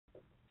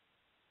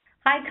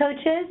Hi,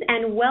 coaches,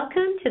 and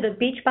welcome to the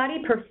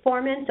Beachbody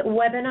Performance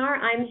webinar.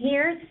 I'm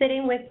here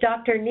sitting with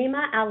Dr.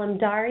 Nima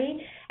A,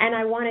 and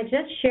I want to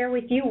just share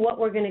with you what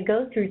we're going to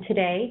go through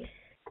today.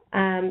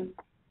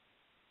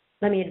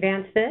 Let me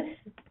advance this.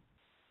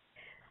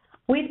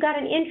 We've got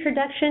an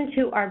introduction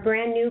to our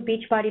brand new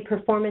Beachbody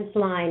Performance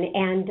line,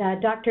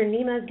 and Dr.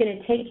 Nima is going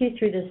to take you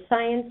through the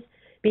science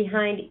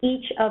behind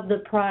each of the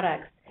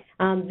products,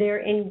 their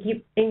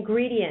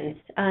ingredients,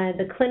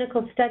 the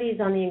clinical studies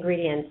on the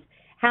ingredients,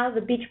 how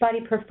the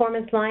Beachbody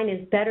Performance line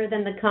is better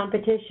than the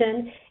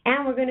competition,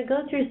 and we're going to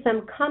go through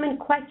some common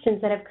questions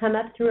that have come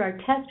up through our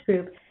test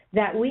group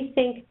that we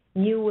think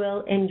you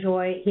will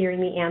enjoy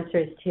hearing the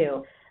answers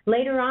to.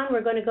 Later on,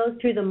 we're going to go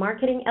through the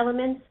marketing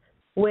elements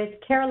with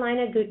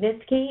Carolina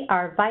Gutnitsky,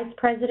 our Vice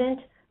President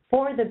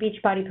for the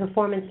Beachbody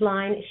Performance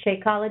line,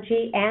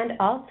 Shakeology, and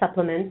all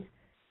supplements.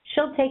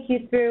 She'll take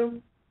you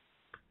through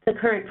the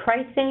current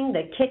pricing,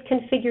 the kit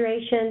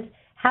configurations,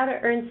 how to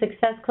earn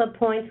Success Club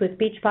points with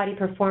Beachbody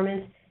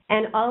Performance,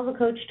 and all the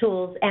coach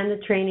tools and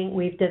the training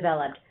we've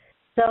developed.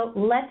 So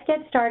let's get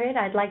started.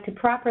 I'd like to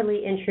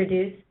properly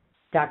introduce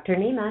Dr.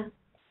 Nima.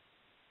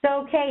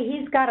 So, okay,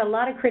 he's got a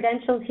lot of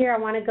credentials here I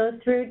want to go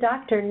through.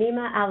 Dr.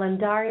 Nima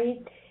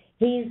A.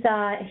 He's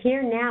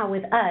here now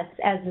with us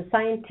as the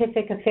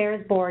Scientific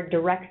Affairs Board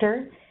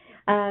Director.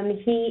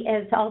 He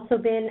has also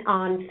been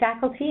on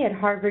faculty at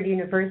Harvard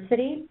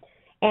University,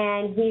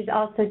 and he's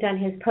also done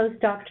his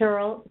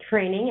postdoctoral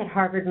training at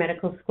Harvard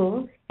Medical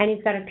School, and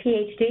he's got a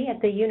PhD at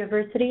the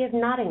University of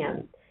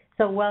Nottingham.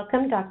 So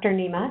welcome, Dr.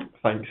 Nima.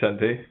 Thanks,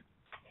 Andy.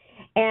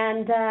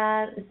 And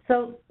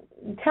so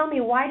tell me,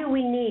 why do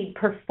we need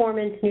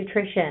performance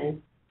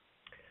nutrition?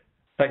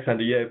 Thanks,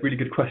 Andy. Yeah, really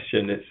good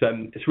question.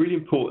 It's really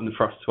important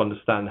for us to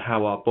understand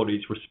how our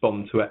bodies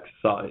respond to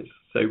exercise.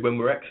 So when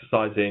we're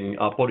exercising,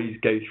 our bodies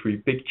go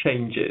through big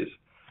changes,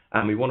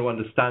 and we want to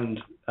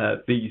understand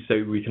these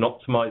so we can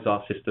optimize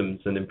our systems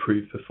and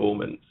improve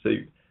performance. So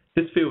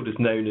this field is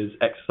known as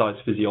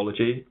exercise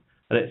physiology,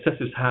 and it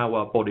assesses how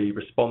our body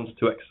responds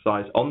to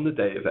exercise on the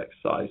day of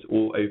exercise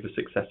or over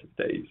successive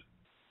days.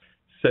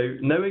 So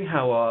knowing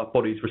how our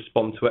bodies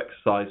respond to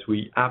exercise,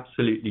 we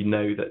absolutely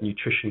know that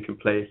nutrition can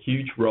play a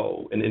huge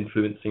role in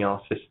influencing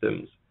our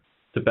systems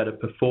to better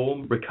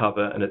perform,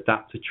 recover, and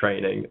adapt to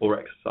training or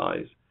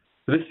exercise.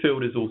 So this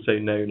field is also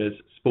known as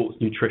sports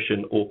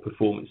nutrition or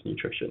performance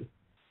nutrition.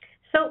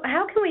 So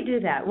how can we do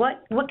that?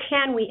 What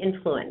can we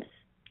influence?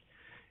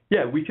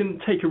 Yeah, we can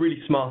take a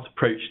really smart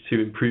approach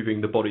to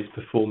improving the body's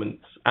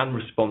performance and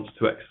response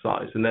to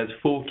exercise, and there's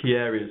 4 key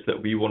areas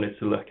that we wanted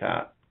to look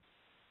at.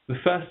 The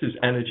first is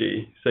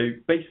energy. So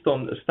based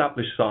on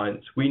established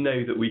science, we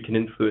know that we can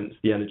influence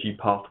the energy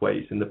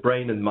pathways in the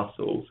brain and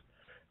muscles.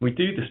 We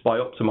do this by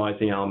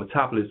optimizing our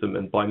metabolism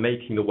and by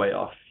making the way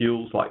our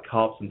fuels like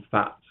carbs and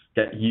fats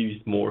get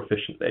used more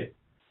efficiently.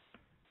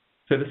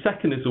 So the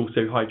second is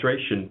also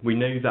hydration. We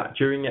know that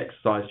during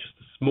exercise, just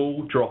a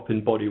small drop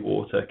in body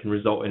water can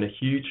result in a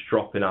huge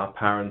drop in our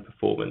power and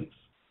performance.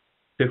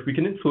 So if we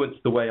can influence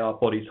the way our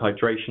body's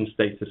hydration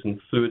status and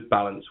fluid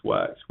balance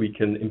works, we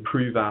can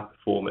improve our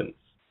performance.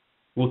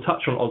 We'll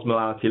touch on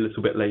osmolality a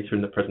little bit later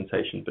in the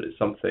presentation, but it's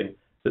something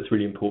that's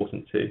really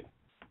important too.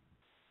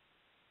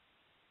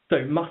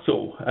 So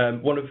muscle,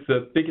 one of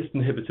the biggest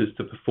inhibitors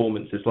to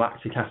performance is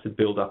lactic acid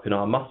buildup in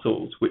our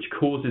muscles, which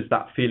causes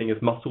that feeling of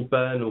muscle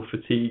burn or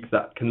fatigue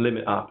that can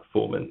limit our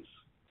performance.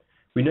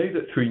 We know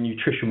that through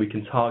nutrition we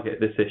can target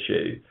this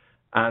issue,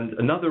 and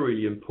another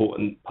really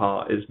important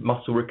part is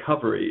muscle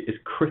recovery is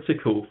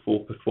critical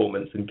for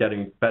performance and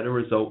getting better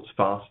results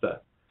faster.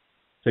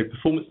 So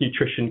performance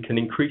nutrition can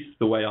increase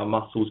the way our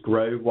muscles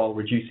grow while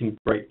reducing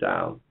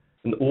breakdown,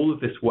 and all of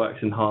this works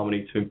in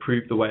harmony to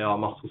improve the way our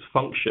muscles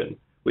function,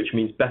 which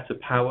means better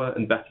power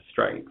and better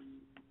strength.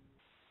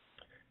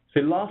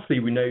 So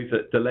lastly, we know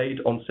that delayed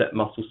onset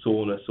muscle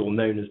soreness, or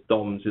known as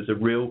DOMS, is a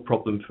real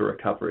problem for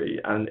recovery,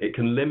 and it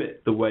can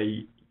limit the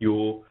way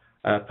your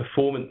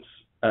performance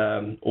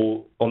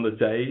or on the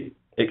day.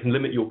 It can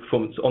limit your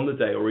performance on the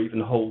day or even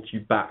hold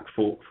you back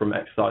from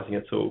exercising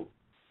at all.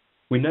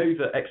 We know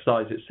that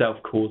exercise itself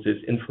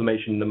causes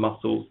inflammation in the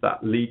muscles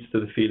that leads to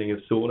the feeling of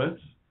soreness.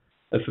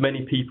 And for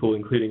many people,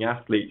 including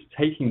athletes,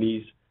 taking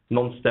these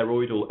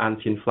non-steroidal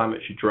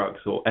anti-inflammatory drugs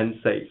or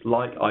NSAIDs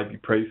like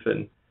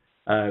ibuprofen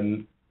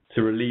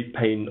to relieve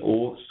pain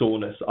or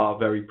soreness are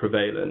very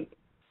prevalent.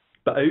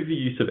 But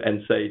overuse of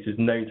NSAIDs is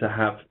known to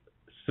have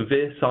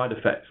severe side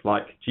effects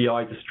like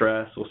GI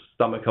distress or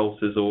stomach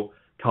ulcers or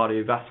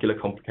cardiovascular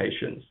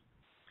complications.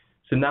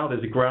 So now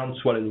there's a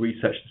groundswell in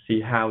research to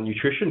see how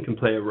nutrition can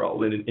play a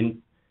role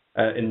in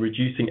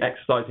reducing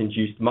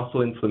exercise-induced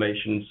muscle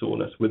inflammation and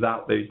soreness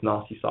without those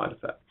nasty side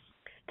effects.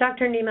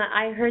 Dr. Nima,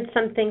 I heard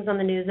some things on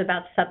the news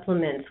about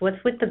supplements.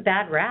 What's with the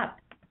bad rap?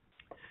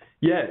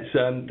 Yes,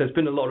 there's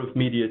been a lot of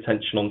media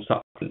attention on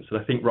supplements, and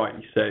I think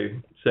rightly so.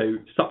 So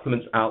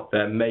supplements out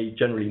there may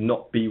generally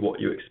not be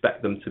what you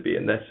expect them to be,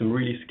 and there's some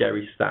really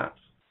scary stats,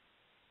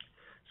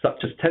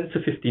 such as 10 to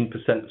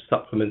 15% of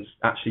supplements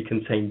actually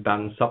contain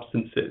banned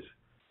substances.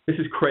 This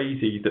is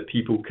crazy that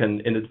people can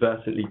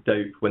inadvertently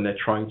dope when they're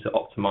trying to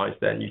optimize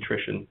their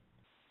nutrition.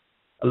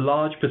 A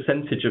large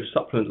percentage of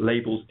supplement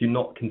labels do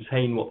not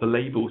contain what the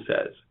label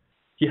says.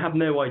 You have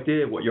no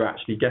idea what you're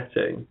actually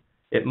getting.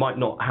 It might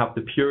not have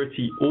the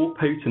purity or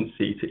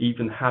potency to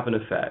even have an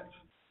effect,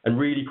 and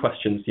really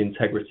questions the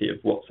integrity of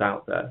what's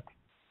out there.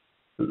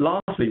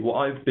 Lastly, what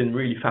I've been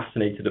really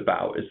fascinated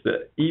about is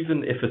that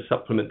even if a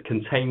supplement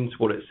contains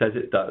what it says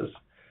it does,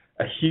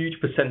 a huge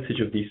percentage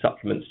of these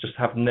supplements just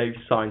have no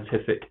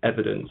scientific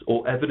evidence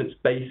or evidence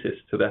basis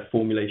to their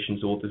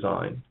formulations or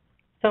design.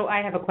 So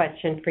I have a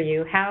question for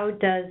you. How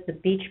does the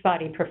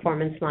Beachbody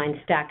Performance line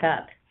stack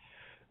up?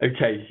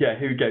 Okay, yeah,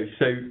 here we go.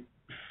 So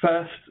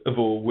first of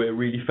all, we're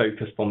really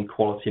focused on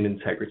quality and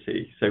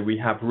integrity. So we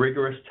have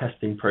rigorous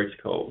testing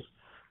protocols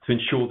to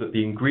ensure that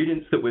the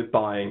ingredients that we're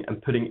buying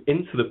and putting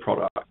into the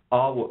product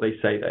are what they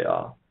say they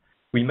are.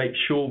 We make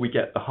sure we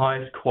get the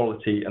highest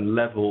quality and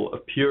level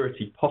of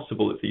purity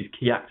possible of these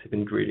key active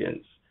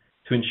ingredients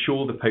to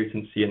ensure the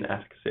potency and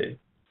efficacy.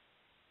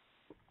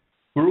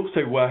 We're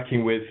also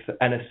working with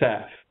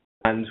NSF,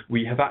 and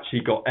we have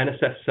actually got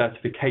NSF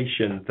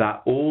certification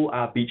that all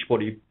our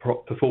Beachbody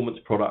Performance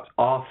products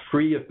are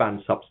free of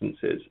banned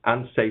substances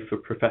and safe for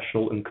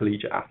professional and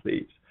collegiate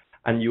athletes.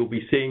 And you'll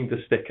be seeing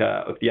the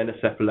sticker of the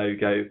NSF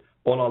logo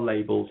on our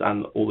labels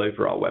and all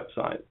over our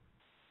website.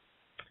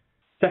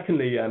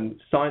 Secondly,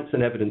 science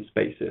and evidence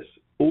basis.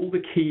 All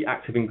the key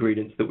active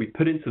ingredients that we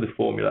put into the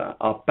formula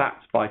are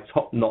backed by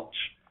top-notch,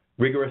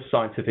 rigorous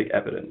scientific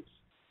evidence.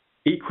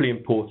 Equally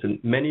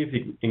important, many of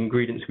the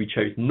ingredients we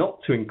chose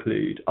not to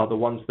include are the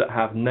ones that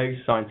have no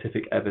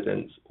scientific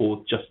evidence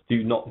or just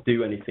do not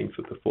do anything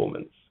for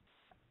performance.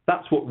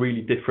 That's what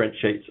really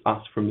differentiates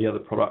us from the other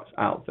products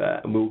out there,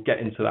 and we'll get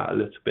into that a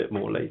little bit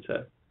more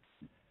later.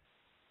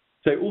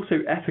 So also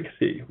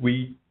efficacy.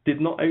 We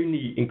did not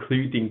only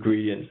include the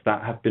ingredients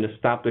that have been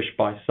established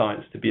by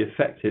science to be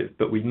effective,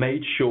 but we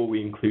made sure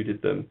we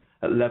included them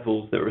at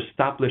levels that are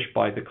established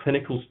by the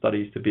clinical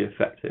studies to be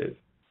effective.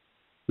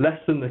 Less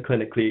than the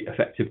clinically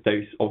effective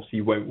dose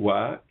obviously won't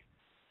work,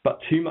 but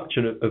too much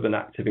of an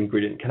active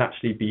ingredient can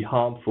actually be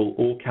harmful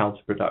or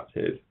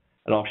counterproductive,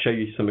 and I'll show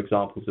you some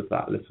examples of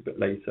that a little bit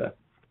later.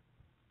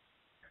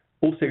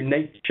 Also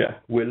nature,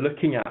 we're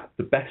looking at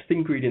the best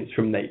ingredients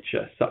from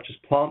nature, such as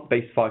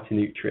plant-based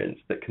phytonutrients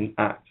that can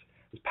act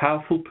as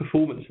powerful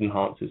performance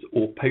enhancers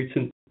or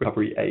potent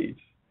recovery aids.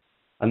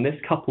 And this,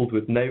 coupled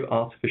with no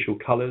artificial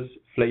colours,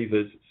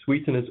 flavours,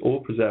 sweeteners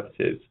or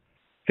preservatives,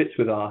 fits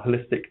with our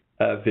holistic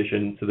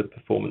vision to the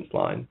performance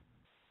line.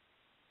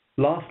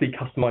 Lastly,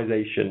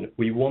 customization.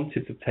 We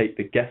wanted to take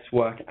the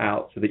guesswork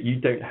out so that you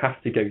don't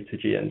have to go to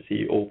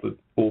GNC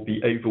or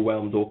be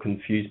overwhelmed or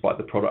confused by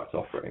the product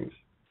offerings.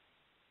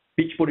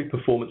 Beachbody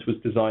Performance was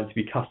designed to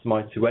be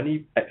customized to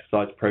any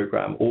exercise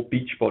program or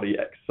Beachbody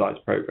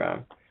exercise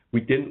program.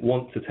 We didn't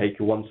want to take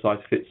a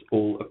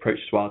one-size-fits-all approach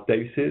to our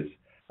doses.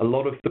 A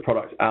lot of the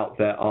products out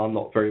there are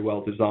not very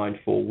well designed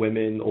for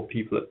women or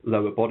people at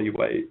lower body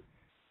weight.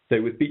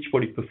 So with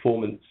Beachbody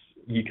Performance,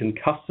 you can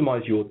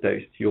customize your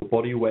dose to your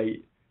body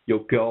weight,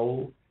 your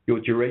goal, your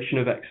duration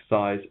of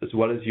exercise, as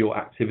well as your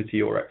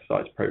activity or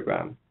exercise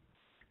program.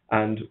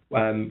 And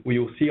we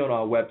will see on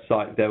our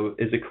website there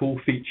is a cool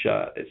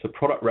feature. It's a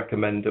product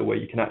recommender where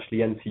you can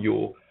actually enter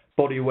your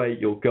body weight,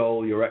 your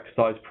goal, your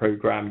exercise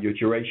program, your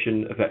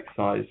duration of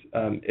exercise.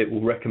 It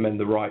will recommend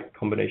the right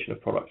combination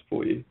of products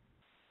for you.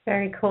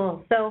 Very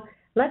cool. So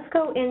let's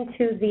go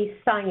into the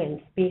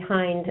science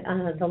behind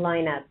the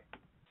lineup.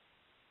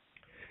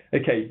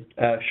 Okay,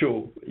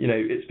 sure. You know,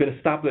 it's been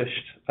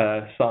established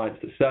science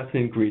that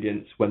certain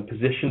ingredients, when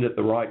positioned at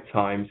the right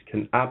times,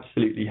 can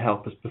absolutely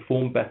help us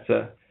perform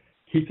better,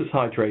 keep us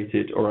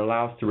hydrated, or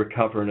allow us to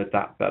recover and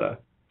adapt better.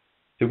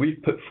 So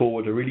we've put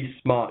forward a really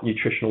smart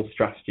nutritional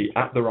strategy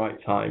at the right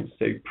time,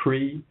 so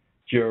pre,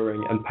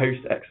 during, and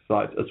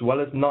post-exercise, as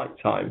well as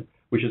nighttime,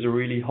 which is a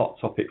really hot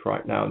topic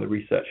right now in the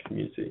research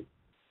community.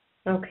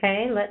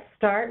 Okay, let's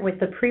start with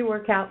the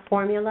pre-workout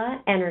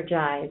formula,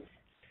 Energize.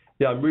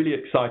 Yeah, I'm really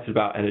excited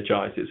about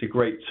Energize. It's a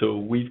great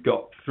tool. We've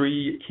got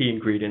 3 key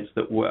ingredients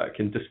that work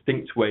in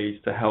distinct ways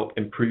to help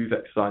improve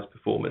exercise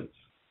performance.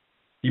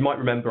 You might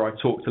remember I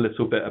talked a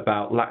little bit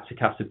about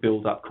lactic acid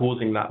buildup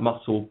causing that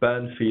muscle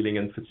burn feeling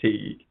and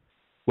fatigue.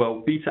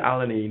 Well,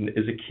 beta-alanine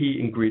is a key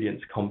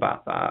ingredient to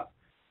combat that.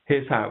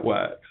 Here's how it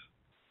works.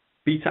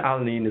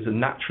 Beta-alanine is a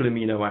natural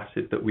amino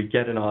acid that we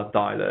get in our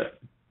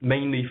diet,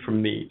 mainly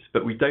from meat,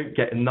 but we don't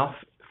get enough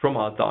from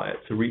our diet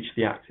to reach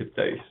the active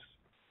dose.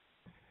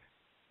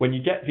 When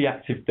you get the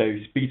active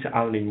dose,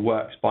 beta-alanine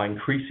works by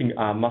increasing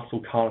our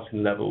muscle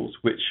carnotin levels,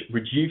 which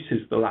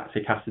reduces the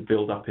lactic acid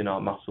buildup in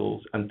our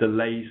muscles and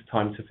delays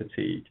time to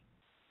fatigue.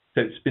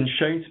 So it's been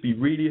shown to be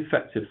really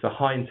effective for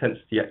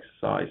high-intensity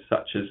exercise,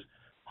 such as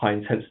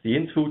high-intensity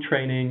interval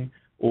training,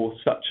 or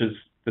such as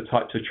the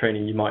types of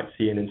training you might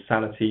see in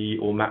Insanity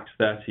or Max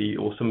 30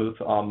 or some of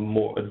our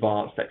more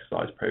advanced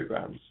exercise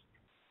programs.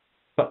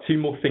 But 2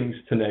 more things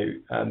to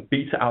note.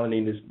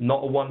 Beta-alanine is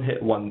not a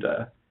one-hit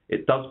wonder.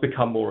 It does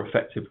become more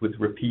effective with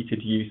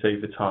repeated use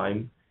over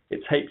time.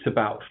 it takes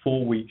about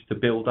 4 weeks to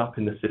build up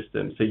in the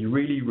system, so you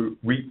really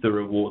reap the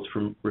rewards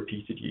from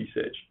repeated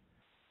usage.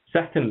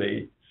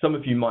 Secondly, some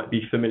of you might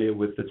be familiar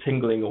with the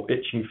tingling or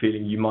itching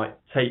feeling you might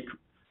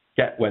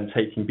get when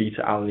taking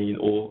beta-alanine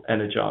or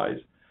Energize,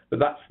 but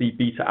that's the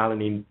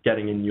beta-alanine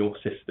getting in your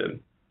system.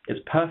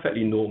 It's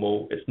perfectly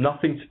normal, it's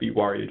nothing to be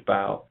worried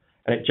about,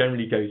 and it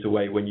generally goes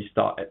away when you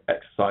start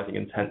exercising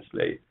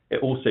intensely.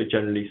 It also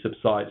generally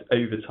subsides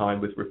over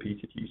time with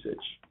repeated usage.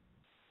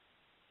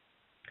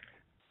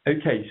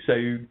 Okay,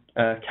 so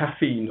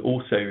caffeine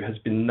also has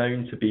been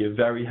known to be a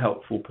very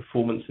helpful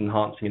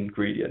performance-enhancing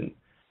ingredient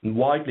and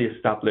widely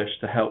established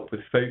to help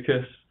with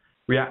focus,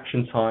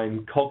 reaction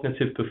time,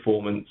 cognitive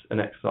performance, and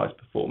exercise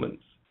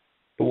performance.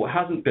 But what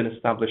hasn't been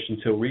established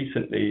until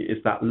recently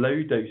is that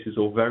low doses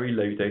or very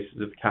low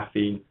doses of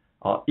caffeine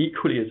are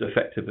equally as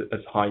effective as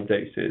high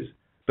doses,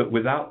 but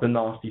without the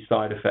nasty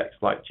side effects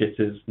like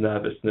jitters,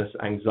 nervousness,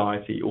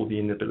 anxiety, or the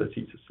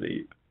inability to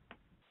sleep.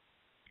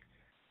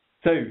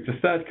 So the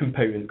third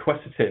component,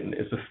 quercetin,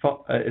 is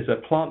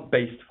a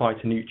plant-based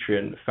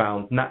phytonutrient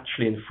found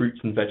naturally in fruits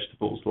and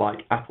vegetables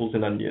like apples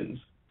and onions.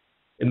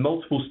 In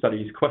multiple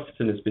studies,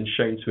 quercetin has been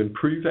shown to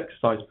improve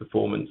exercise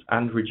performance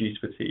and reduce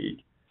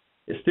fatigue.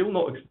 It's still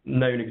not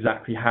known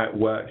exactly how it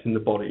works in the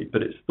body,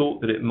 but it's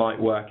thought that it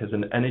might work as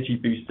an energy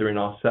booster in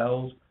our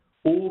cells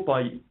or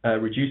by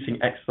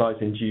reducing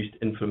exercise-induced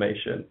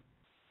inflammation.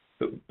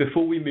 But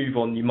before we move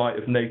on, you might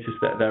have noticed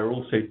that there are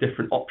also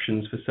different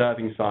options for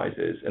serving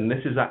sizes, and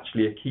this is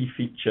actually a key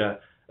feature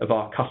of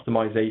our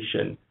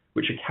customization,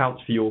 which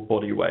accounts for your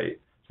body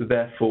weight. So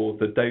therefore,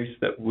 the dose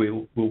that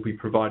will be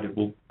provided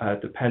will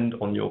depend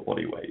on your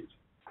body weight.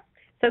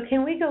 So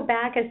can we go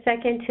back a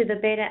second to the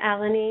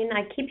beta-alanine?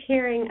 I keep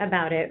hearing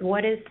about it.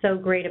 What is so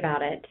great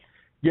about it?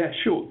 Yeah,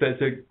 sure.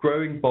 There's a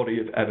growing body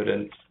of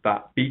evidence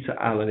that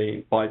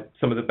beta-alanine, by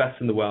some of the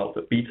best in the world,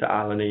 that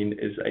beta-alanine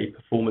is a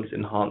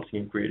performance-enhancing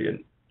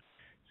ingredient.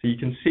 So you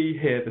can see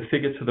here the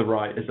figure to the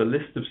right is a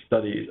list of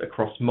studies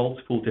across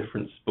multiple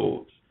different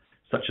sports,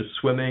 such as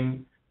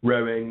swimming,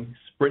 rowing,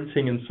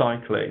 sprinting, and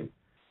cycling.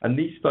 And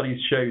these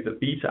studies show that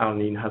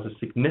beta-alanine has a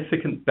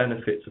significant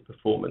benefit to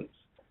performance,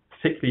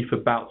 particularly for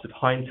bouts of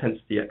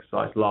high-intensity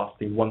exercise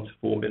lasting 1 to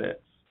 4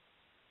 minutes.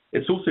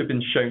 It's also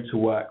been shown to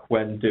work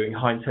when doing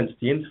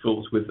high-intensity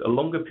intervals with a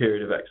longer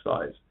period of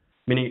exercise,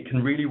 meaning it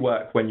can really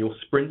work when you're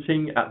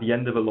sprinting at the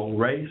end of a long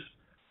race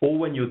or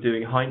when you're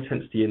doing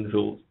high-intensity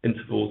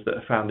intervals that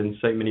are found in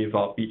so many of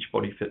our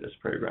Beachbody fitness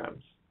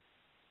programs.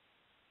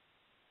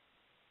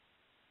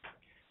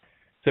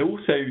 So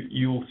also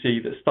you'll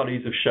see that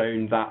studies have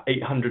shown that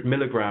 800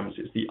 milligrams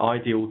is the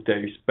ideal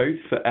dose both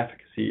for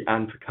efficacy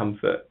and for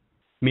comfort,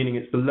 meaning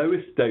it's the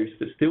lowest dose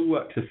that still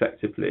works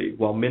effectively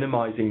while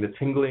minimizing the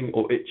tingling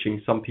or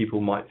itching some people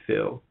might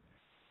feel.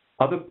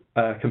 Other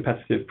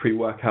competitive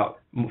pre-workout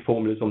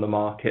formulas on the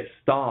market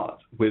start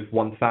with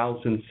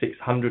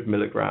 1,600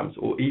 milligrams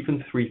or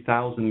even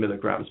 3,000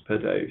 milligrams per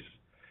dose.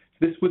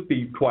 This would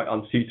be quite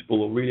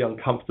unsuitable or really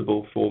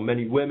uncomfortable for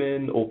many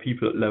women or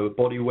people at lower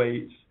body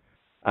weights,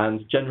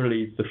 and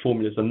generally the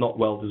formulas are not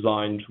well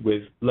designed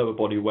with lower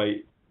body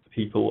weight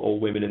people or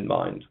women in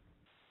mind.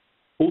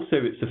 Also,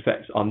 its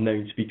effects are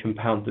known to be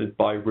compounded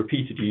by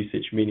repeated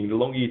usage, meaning the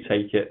longer you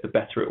take it, the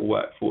better it will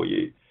work for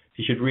you. So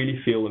you should really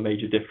feel a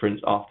major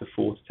difference after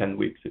 4 to 10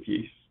 weeks of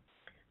use.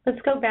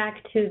 Let's go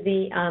back to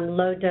the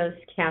low-dose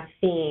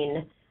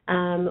caffeine.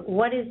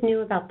 What is new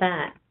about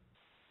that?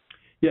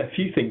 Yeah, a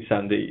few things,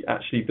 Sandy.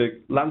 Actually,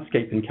 the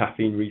landscape in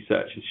caffeine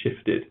research has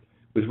shifted,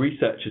 with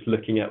researchers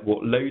looking at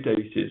what low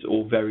doses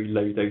or very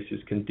low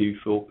doses can do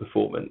for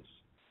performance.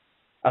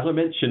 As I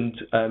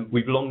mentioned,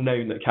 we've long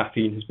known that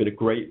caffeine has been a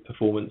great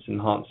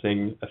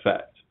performance-enhancing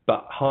effect,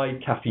 but high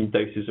caffeine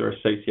doses are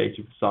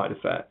associated with side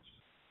effects.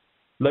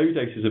 Low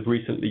doses have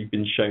recently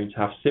been shown to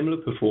have similar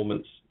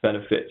performance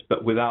benefits,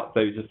 but without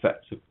those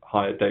effects of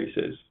higher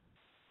doses.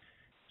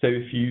 So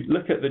if you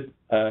look at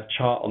the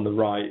chart on the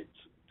right,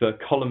 the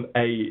column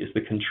A is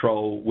the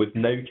control with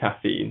no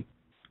caffeine.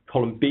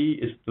 Column B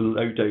is the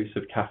low dose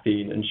of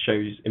caffeine and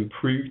shows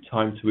improved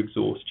time to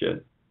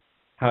exhaustion.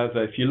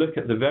 However, if you look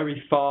at the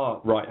very far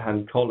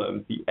right-hand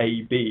column, the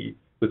AB,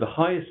 with the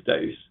highest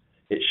dose,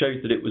 it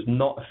shows that it was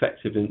not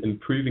effective in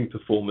improving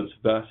performance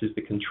versus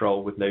the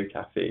control with no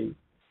caffeine.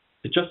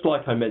 So just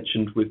like I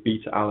mentioned with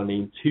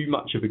beta-alanine, too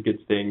much of a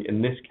good thing,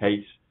 in this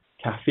case,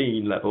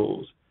 caffeine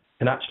levels,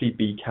 can actually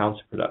be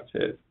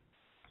counterproductive.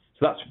 So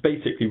that's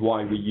basically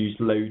why we use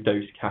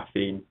low-dose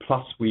caffeine,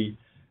 plus we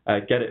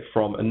get it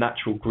from a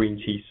natural green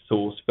tea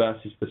source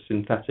versus the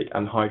synthetic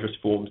anhydrous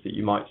forms that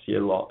you might see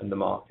a lot in the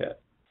market.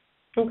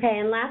 Okay,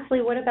 and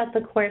lastly, what about the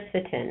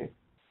quercetin?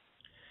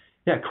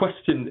 Yeah,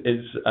 quercetin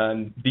is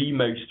the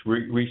most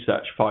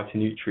researched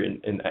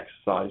phytonutrient in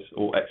exercise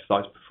or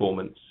exercise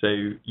performance. So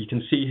you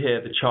can see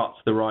here the chart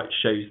to the right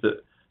shows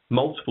that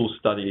multiple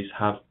studies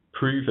have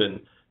proven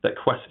that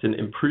quercetin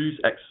improves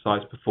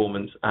exercise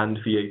performance and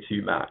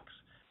VO2 max.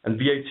 And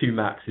VO2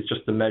 max is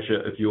just a measure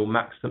of your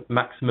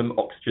maximum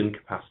oxygen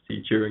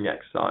capacity during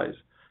exercise.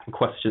 And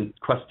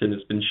quercetin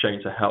has been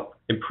shown to help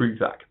improve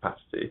that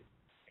capacity.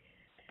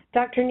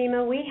 Dr.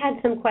 Nima, we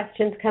had some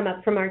questions come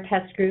up from our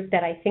test group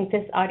that I think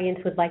this audience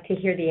would like to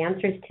hear the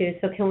answers to.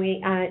 So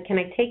can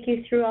I take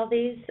you through all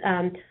these?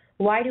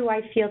 Why do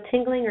I feel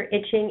tingling or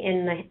itching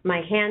in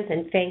my hands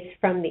and face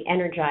from the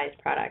Energize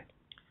product?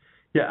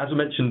 Yeah, as I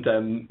mentioned,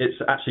 it's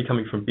actually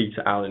coming from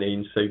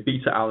beta-alanine. So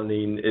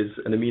beta-alanine is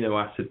an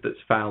amino acid that's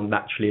found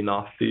naturally in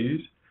our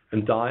food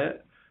and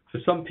diet. For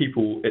some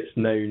people, it's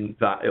known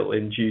that it'll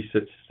induce a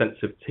sense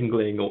of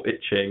tingling or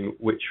itching,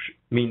 which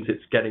means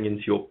it's getting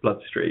into your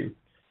bloodstream.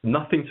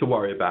 Nothing to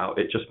worry about.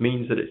 It just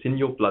means that it's in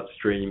your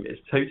bloodstream.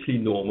 It's totally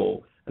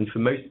normal. And for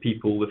most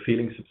people, the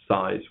feeling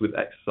subsides with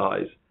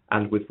exercise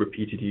and with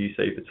repeated use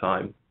over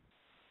time.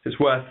 It's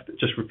worth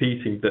just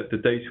repeating that the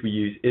dose we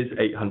use is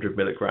 800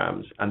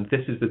 milligrams, and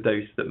this is the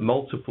dose that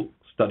multiple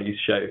studies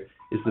show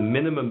is the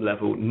minimum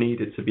level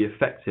needed to be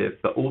effective,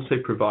 but also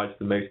provides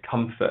the most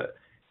comfort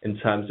in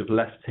terms of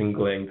less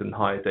tingling than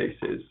higher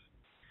doses.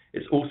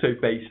 It's also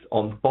based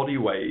on body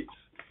weight,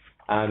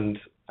 and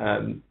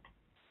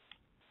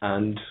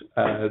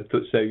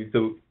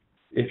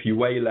if you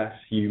weigh less,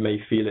 you may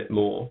feel it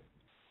more.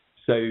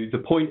 So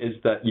the point is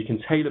that you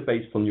can tailor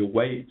based on your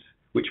weight,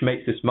 which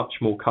makes this much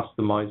more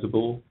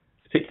customizable,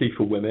 particularly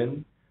for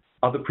women.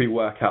 Other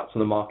pre-workouts on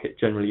the market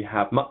generally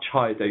have much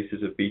higher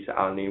doses of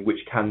beta-alanine, which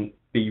can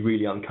be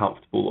really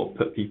uncomfortable or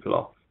put people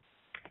off.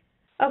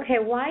 Okay,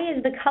 why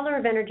is the color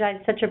of Energize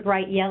such a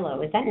bright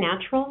yellow? Is that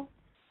natural?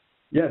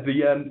 Yeah,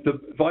 the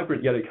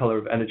vibrant yellow color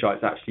of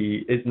Energize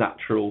actually is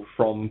natural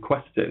from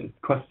quercetin.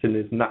 Quercetin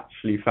is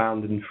naturally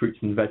found in fruits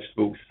and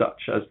vegetables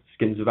such as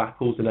skins of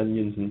apples and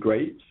onions and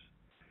grapes.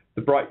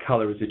 The bright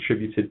color is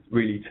attributed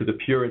really to the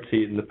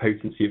purity and the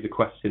potency of the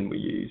quercetin we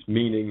use,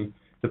 meaning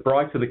the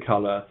brighter the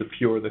color, the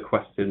purer the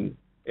quercetin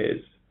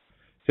is.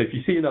 So if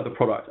you see another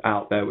product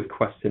out there with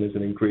quercetin as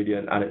an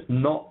ingredient and it's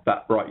not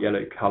that bright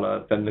yellow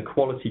color, then the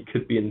quality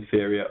could be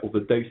inferior or the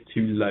dose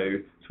too low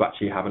to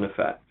actually have an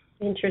effect.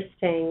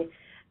 Interesting.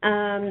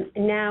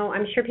 Now,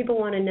 I'm sure people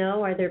want to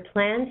know, are there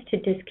plans to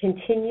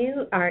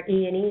discontinue our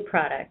E&E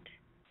product?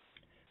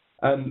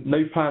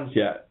 No plans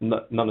yet,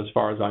 none as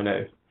far as I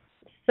know.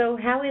 So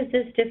how is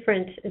this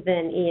different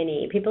than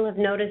E&E? People have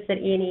noticed that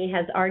E&E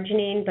has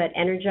arginine, but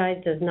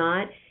Energize does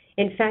not.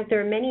 In fact,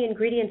 there are many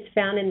ingredients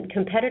found in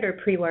competitor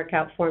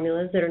pre-workout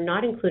formulas that are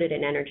not included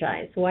in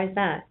Energize. Why is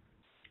that?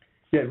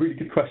 Yeah, really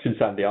good question,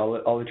 Sandy.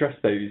 I'll address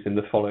those in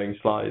the following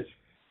slides.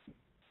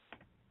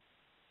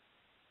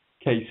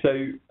 Okay, so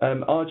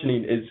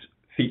arginine is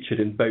featured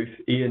in both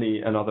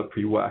E&E and other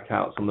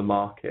pre-workouts on the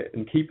market.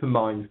 And keep in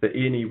mind that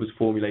E&E was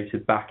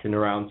formulated back in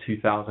around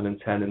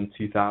 2010 and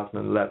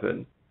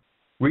 2011.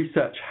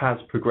 Research has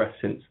progressed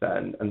since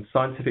then, and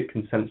scientific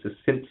consensus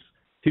since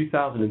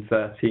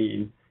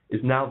 2013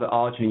 is now that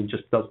arginine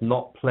just does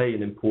not play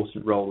an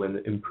important role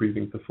in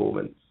improving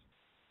performance.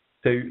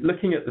 So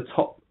looking at the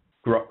top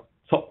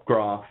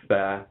graph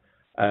there,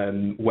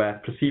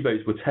 where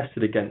placebos were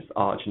tested against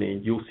arginine,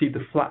 you'll see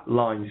the flat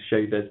lines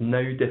show there's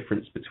no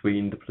difference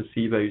between the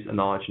placebos and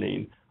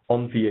arginine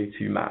on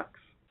VO2 max.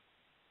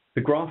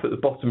 The graph at the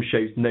bottom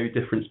shows no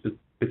difference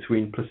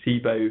between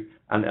placebo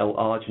and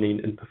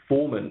L-arginine in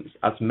performance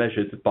as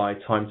measured by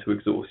time to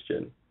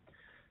exhaustion.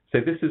 So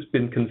this has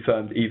been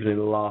confirmed even in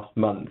the last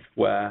month,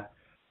 where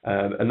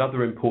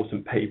another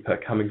important paper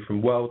coming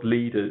from world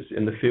leaders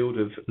in the field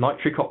of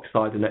nitric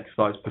oxide and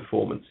exercise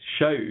performance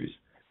shows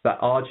that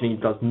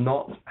arginine does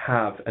not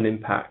have an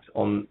impact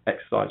on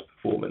exercise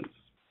performance.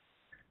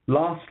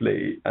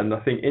 Lastly, and I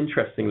think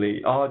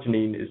interestingly,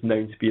 arginine is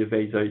known to be a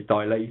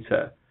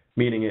vasodilator,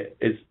 meaning it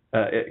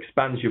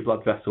expands your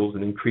blood vessels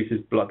and increases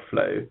blood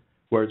flow,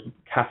 whereas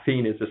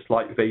caffeine is a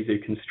slight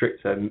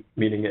vasoconstrictor,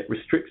 meaning it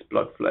restricts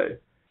blood flow.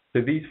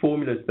 So these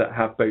formulas that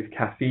have both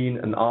caffeine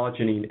and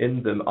arginine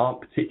in them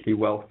aren't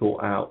particularly well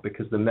thought out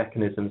because the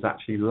mechanisms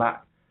actually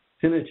lack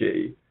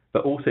synergy,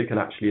 but also can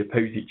actually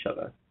oppose each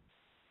other.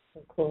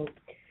 Cool.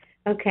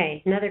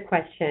 Okay, another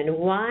question.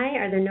 Why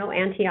are there no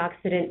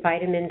antioxidant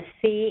vitamins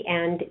C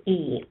and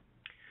E?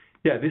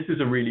 Yeah, this is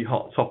a really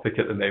hot topic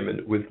at the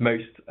moment, with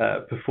most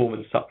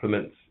performance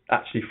supplements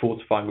actually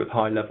fortifying with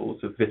high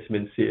levels of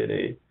vitamin C and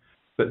E.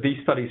 But these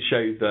studies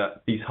show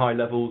that these high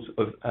levels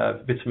of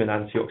vitamin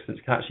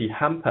antioxidants can actually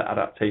hamper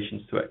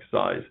adaptations to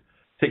exercise,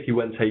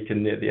 particularly when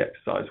taken near the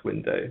exercise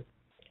window.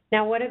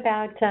 Now, what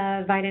about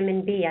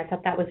vitamin B? I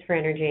thought that was for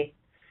energy.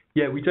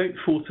 Yeah, we don't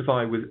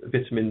fortify with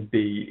vitamin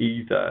B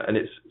either, and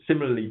it's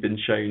similarly been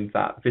shown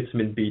that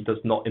vitamin B does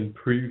not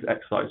improve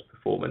exercise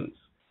performance.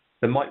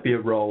 There might be a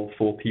role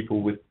for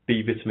people with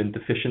B vitamin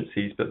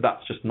deficiencies, but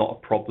that's just not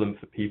a problem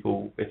for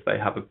people if they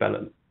have a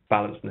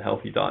balanced and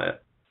healthy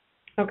diet.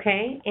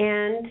 Okay,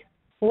 and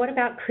what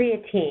about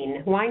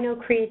creatine? Why no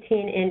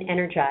creatine in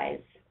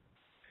Energize?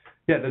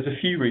 Yeah, there's a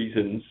few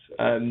reasons.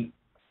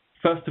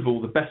 First of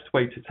all, the best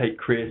way to take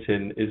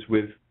creatine is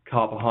with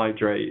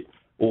carbohydrate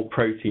or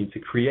protein to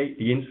create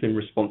the insulin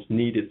response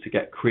needed to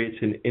get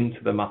creatine into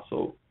the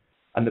muscle.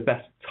 And the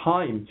best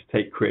time to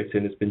take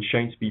creatine has been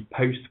shown to be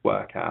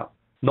post-workout,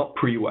 not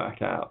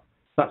pre-workout.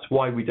 That's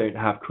why we don't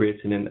have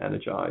creatine in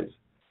Energize.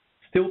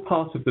 still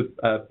part of the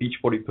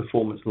Beachbody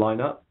Performance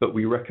lineup, but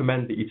we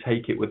recommend that you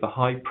take it with a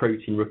high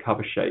protein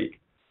recover shake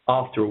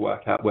after a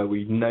workout where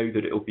we know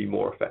that it will be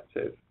more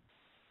effective.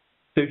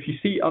 So if you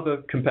see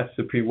other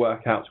competitor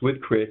pre-workouts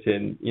with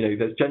creatine,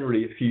 there's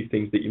generally a few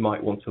things that you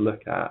might want to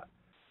look at.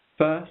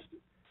 First,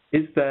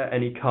 is there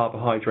any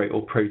carbohydrate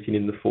or protein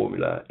in the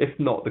formula? If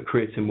not, the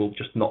creatine will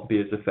just not be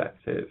as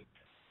effective.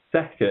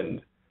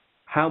 Second,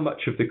 how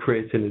much of the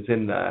creatine is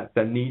in there?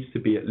 There needs to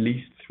be at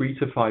least 3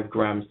 to 5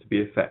 grams to be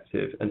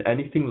effective, and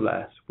anything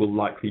less will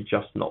likely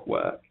just not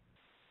work.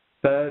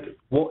 Third,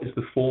 what is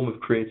the form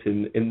of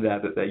creatine in there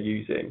that they're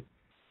using?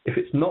 If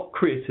it's not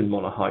creatine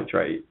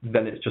monohydrate,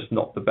 then it's just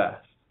not the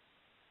best.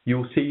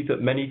 You'll see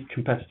that many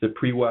competitor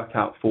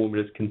pre-workout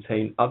formulas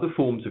contain other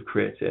forms of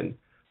creatine,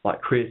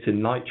 like creatine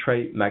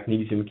nitrate,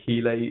 magnesium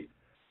chelate,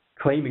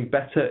 claiming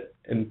better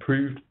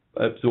improved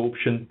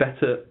absorption,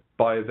 better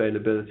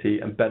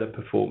bioavailability, and better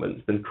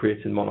performance than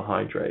creatine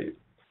monohydrate.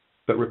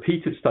 But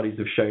repeated studies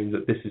have shown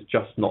that this is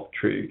just not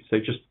true. So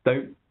just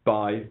don't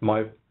buy,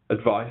 my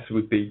advice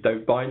would be,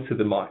 don't buy into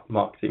the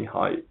marketing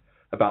hype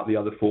about the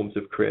other forms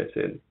of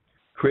creatine.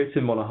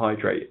 Creatine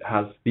monohydrate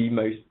has the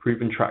most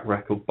proven track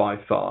record by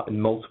far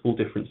in multiple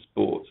different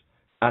sports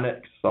and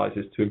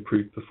exercises to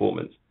improve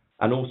performance,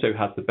 and also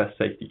has the best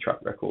safety track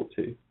record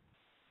too.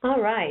 All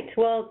right.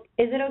 Well,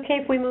 is it okay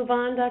if we move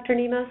on, Dr.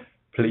 Nima?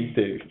 Please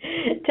do.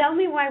 Tell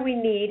me why we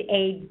need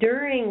a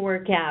during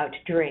workout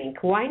drink.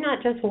 Why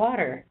not just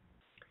water?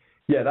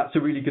 Yeah, that's a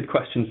really good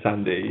question,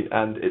 Sandy.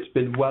 And it's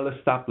been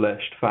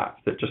well-established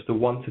fact that just a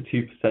 1 to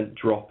 2%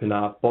 drop in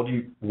our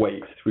body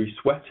weight through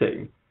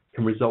sweating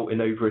can result in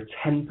over a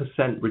 10%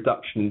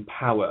 reduction in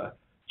power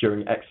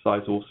during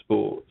exercise or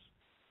sports.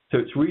 So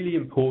it's really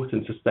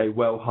important to stay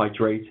well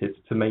hydrated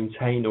to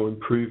maintain or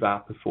improve our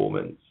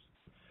performance.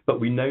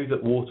 But we know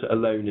that water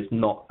alone is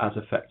not as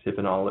effective,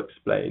 and I'll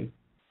explain.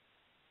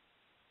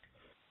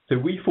 So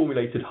we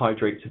formulated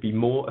Hydrate to be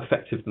more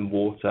effective than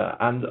water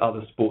and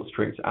other sports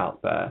drinks out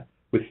there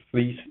with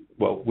three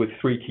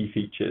key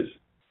features.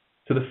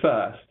 So the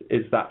first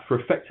is that for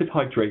effective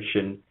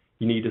hydration,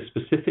 you need a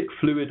specific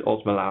fluid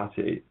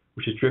osmolality,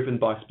 which is driven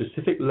by a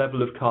specific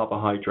level of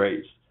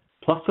carbohydrates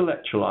plus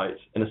electrolytes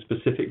in a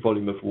specific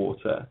volume of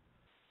water.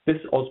 This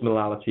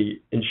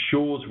osmolality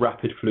ensures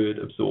rapid fluid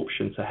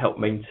absorption to help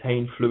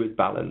maintain fluid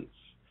balance,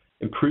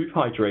 improve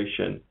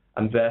hydration,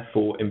 and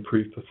therefore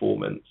improve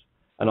performance.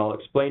 And I'll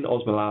explain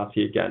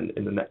osmolality again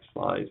in the next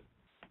slide.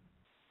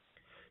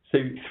 So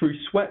through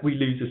sweat, we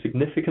lose a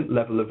significant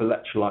level of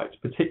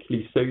electrolytes,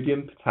 particularly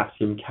sodium,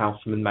 potassium,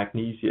 calcium, and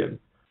magnesium,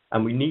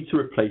 and we need to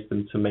replace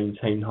them to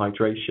maintain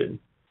hydration.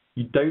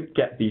 You don't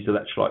get these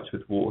electrolytes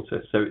with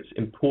water, so it's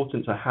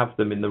important to have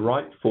them in the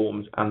right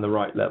forms and the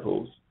right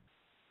levels.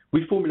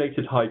 We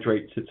formulated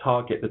Hydrate to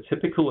target the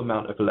typical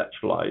amount of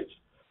electrolytes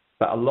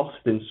that are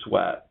lost in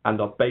sweat and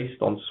are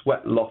based on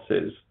sweat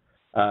losses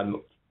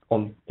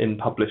in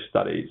published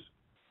studies.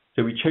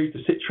 So we chose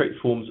the citrate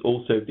forms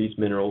also of these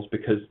minerals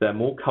because they're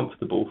more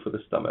comfortable for the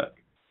stomach.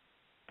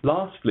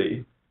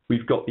 Lastly,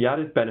 we've got the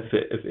added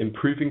benefit of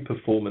improving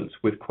performance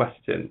with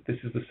Questin. This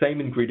is the same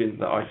ingredient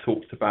that I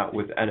talked about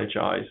with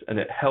Energize, and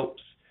it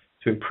helps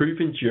to improve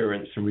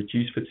endurance and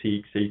reduce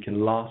fatigue so you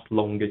can last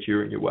longer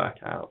during your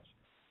workouts.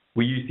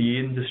 We use the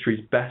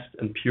industry's best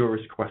and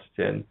purest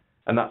Questin,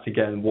 and that's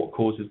again what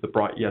causes the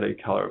bright yellow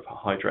color of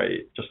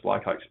Hydrate, just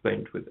like I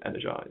explained with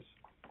Energize.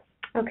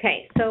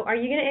 Okay, so are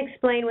you going to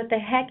explain what the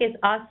heck is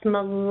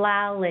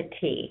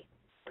osmolality?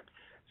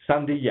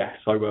 Sandy, yes,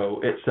 I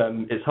will.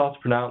 It's hard to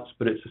pronounce,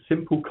 but it's a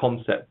simple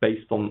concept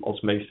based on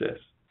osmosis.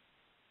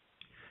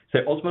 So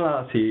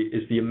osmolality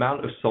is the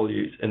amount of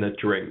solutes in a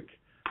drink,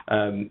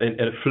 in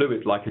a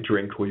fluid like a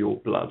drink or your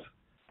blood.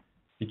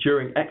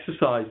 During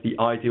exercise, the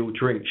ideal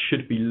drink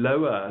should be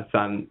the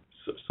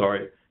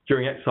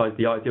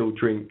ideal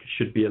drink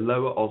should be a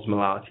lower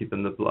osmolality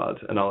than the blood,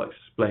 and I'll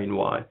explain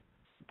why.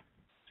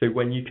 So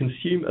when you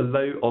consume a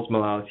low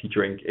osmolality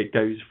drink, it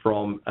goes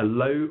from a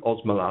low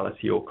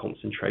osmolality or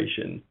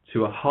concentration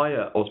to a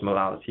higher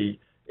osmolality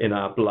in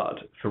our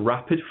blood for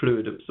rapid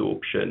fluid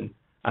absorption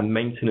and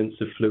maintenance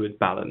of fluid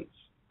balance.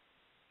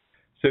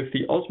 So if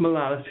the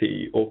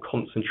osmolality or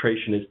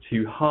concentration is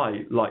too high,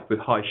 like with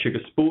high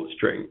sugar sports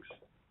drinks,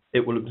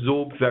 it will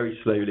absorb very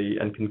slowly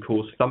and can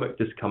cause stomach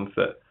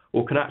discomfort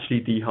or can actually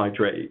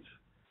dehydrate.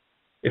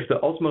 If the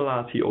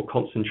osmolality or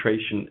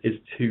concentration is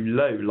too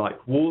low,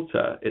 like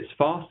water, it's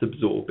fast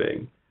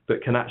absorbing,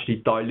 but can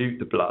actually dilute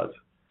the blood,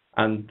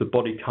 and the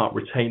body can't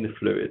retain the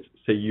fluid,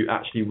 so you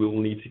actually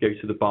will need to go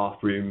to the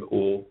bathroom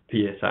or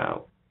pee it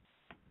out.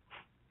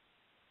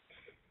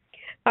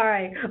 All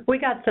right, we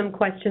got some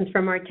questions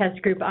from our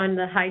test group on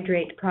the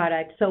Hydrate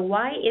product. So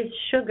why is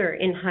sugar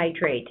in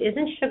Hydrate?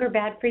 Isn't sugar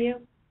bad for you?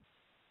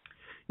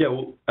 Yeah,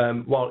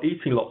 well, while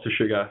eating lots of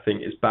sugar, I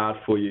think, is bad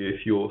for you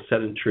if you're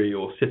sedentary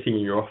or sitting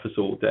in your office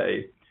all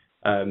day,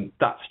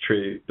 that's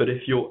true. But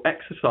if you're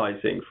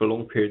exercising for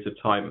long periods of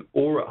time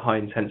or at high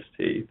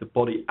intensity, the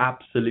body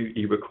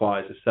absolutely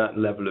requires a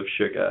certain level of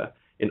sugar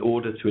in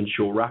order to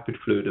ensure rapid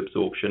fluid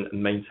absorption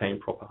and maintain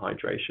proper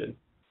hydration.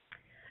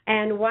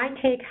 And why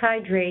take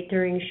hydrate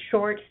during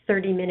short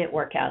 30-minute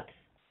workouts?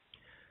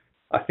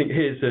 I think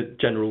here's a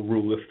general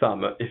rule of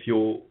thumb. If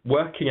you're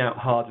working out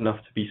hard enough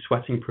to be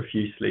sweating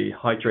profusely,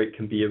 hydrate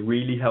can be a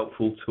really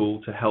helpful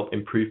tool to help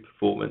improve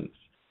performance.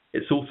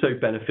 It's also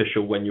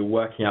beneficial when you're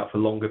working out for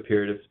longer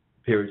periods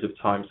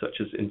of time, such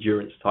as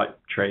endurance-type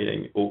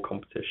training or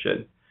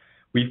competition.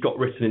 We've got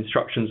written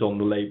instructions on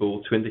the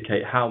label to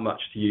indicate how much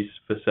to use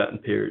for certain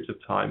periods of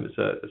time as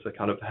a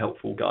kind of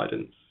helpful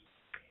guidance.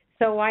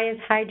 So why is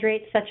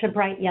hydrate such a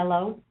bright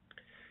yellow?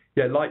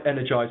 Yeah, Light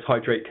Energized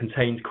Hydrate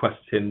contains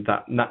quercetin,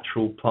 that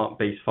natural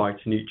plant-based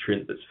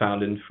phytonutrient that's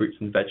found in fruits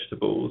and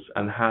vegetables,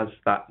 and has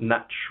that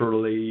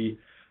naturally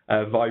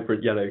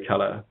vibrant yellow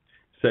colour.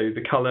 So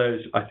the colour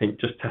is, I think,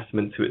 just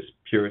testament to its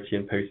purity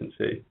and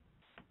potency.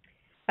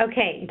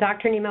 Okay,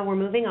 Dr. Nima, we're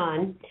moving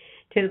on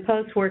to the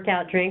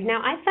post-workout drink.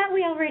 Now, I thought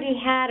we already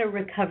had a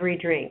recovery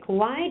drink.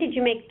 Why did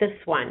you make this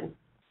one?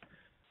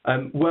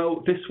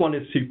 Well, this one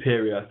is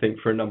superior, I think,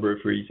 for a number of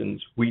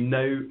reasons. We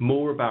know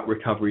more about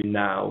recovery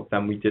now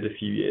than we did a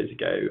few years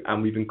ago,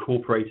 and we've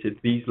incorporated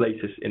these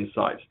latest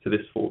insights to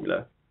this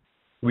formula.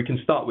 We can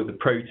start with the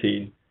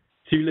protein.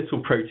 Too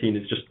little protein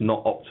is just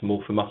not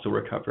optimal for muscle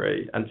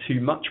recovery, and too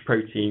much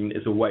protein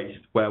is a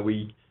waste where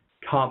we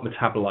can't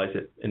metabolize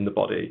it in the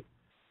body.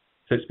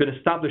 So it's been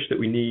established that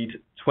we need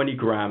 20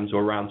 grams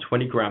or around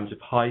 20 grams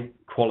of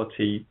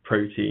high-quality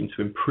protein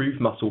to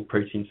improve muscle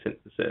protein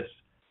synthesis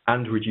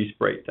and reduce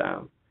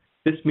breakdown.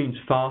 This means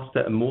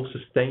faster and more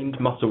sustained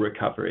muscle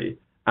recovery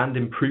and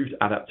improved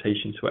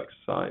adaptation to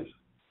exercise.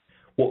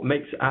 What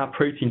makes our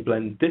protein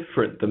blend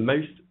different than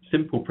most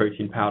simple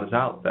protein powders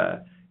out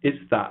there is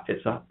that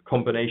it's a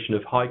combination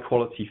of high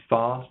quality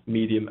fast,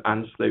 medium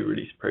and slow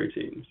release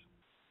proteins.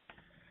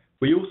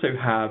 We also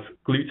have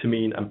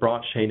glutamine and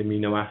branched chain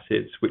amino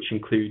acids, which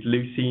include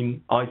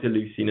leucine,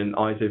 isoleucine and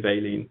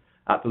isovaline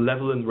at the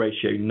level and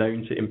ratio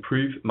known to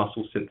improve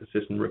muscle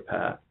synthesis and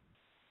repair.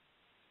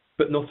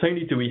 But not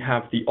only do we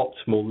have the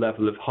optimal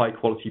level of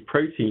high-quality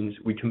proteins,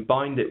 we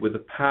combined it with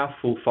a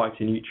powerful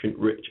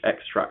phytonutrient-rich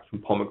extract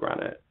from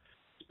pomegranate.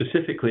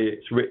 Specifically,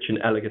 it's rich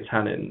in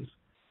L-argitannins,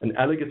 and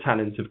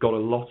L-argitannins have got a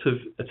lot of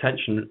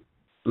attention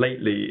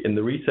lately in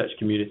the research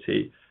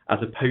community as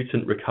a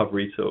potent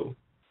recovery tool.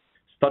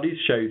 Studies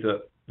show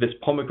that this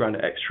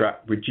pomegranate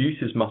extract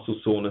reduces muscle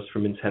soreness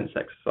from intense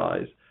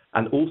exercise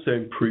and also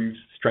improves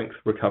strength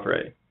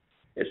recovery.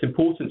 It's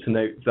important to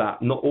note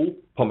that not all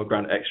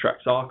pomegranate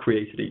extracts are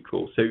created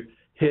equal. So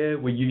here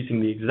we're using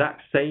the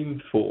exact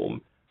same form,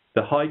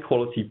 the high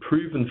quality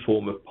proven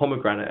form of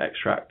pomegranate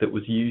extract that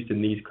was used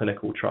in these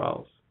clinical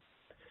trials.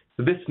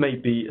 So this may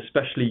be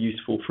especially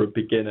useful for a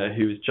beginner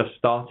who is just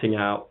starting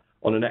out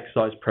on an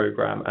exercise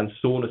program and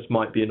soreness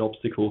might be an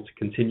obstacle to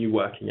continue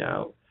working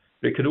out.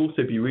 But it could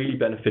also be really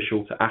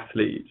beneficial to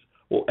athletes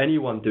or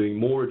anyone doing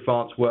more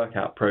advanced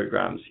workout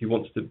programs who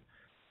want to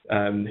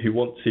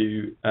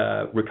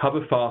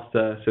recover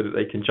faster so that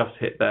they can just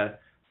hit their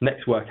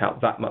next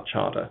workout that much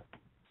harder.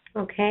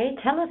 Okay,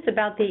 tell us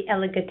about the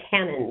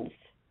L-argitannins.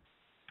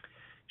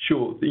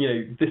 Sure,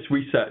 this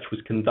research was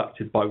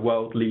conducted by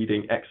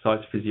world-leading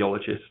exercise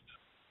physiologists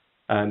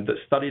that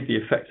studied the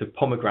effect of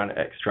pomegranate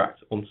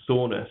extract on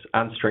soreness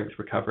and strength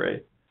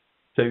recovery.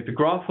 So the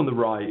graph on the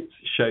right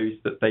shows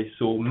that they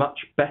saw much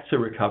better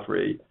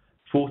recovery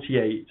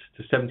 48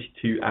 to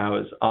 72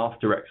 hours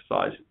after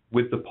exercise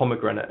with the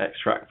pomegranate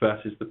extract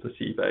versus the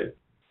placebo.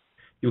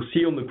 You'll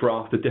see on the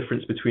graph the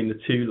difference between the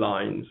two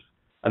lines,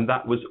 and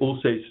that was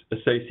also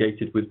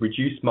associated with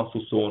reduced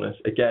muscle soreness,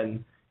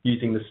 again,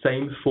 using the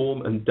same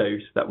form and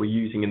dose that we're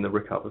using in the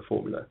Recover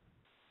formula.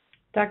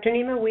 Dr.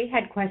 Nima, we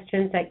had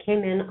questions that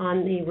came in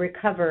on the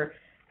Recover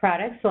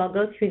products, so I'll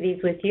go through these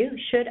with you.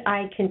 Should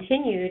I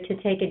continue to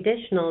take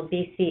additional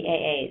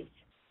BCAAs?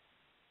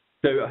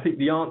 So I think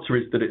the answer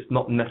is that it's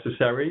not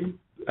necessary.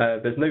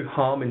 There's no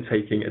harm in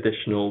taking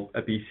additional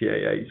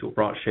BCAAs or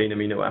branched chain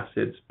amino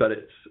acids, but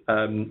it's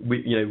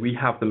we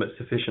have them at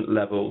sufficient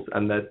levels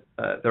and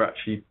they're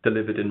actually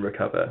delivered in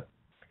Recover.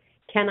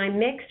 Can I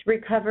mix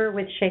Recover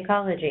with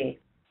Shakeology?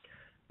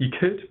 You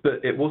could,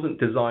 but it wasn't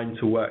designed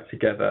to work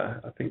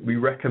together. I think we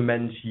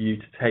recommend you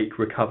to take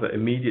Recover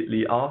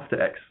immediately after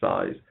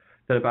exercise,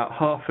 then about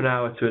half an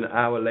hour to an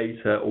hour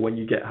later or when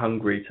you get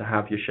hungry to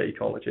have your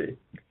Shakeology.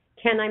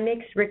 Can I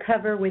mix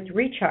Recover with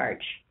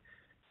Recharge?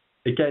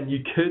 Again, you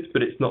could,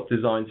 but it's not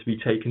designed to be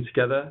taken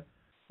together.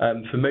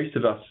 For most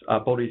of us, our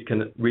bodies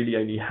can really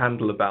only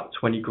handle about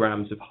 20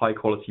 grams of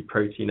high-quality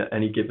protein at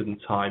any given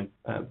time,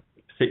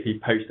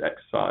 particularly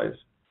post-exercise,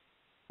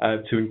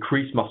 to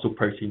increase muscle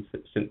protein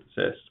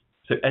synthesis.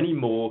 So any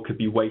more could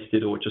be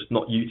wasted or just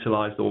not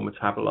utilized or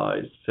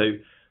metabolized. So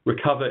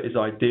Recover is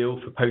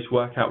ideal for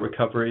post-workout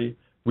recovery,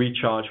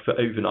 Recharge for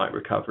overnight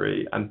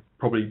recovery, and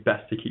probably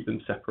best to keep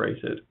them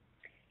separated.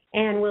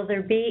 And will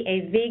there be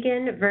a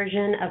vegan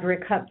version of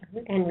Recover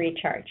and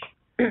Recharge?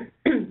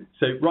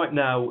 So right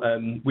now,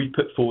 we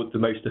put forward the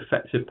most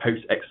effective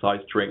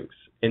post-exercise drinks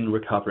in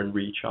Recover and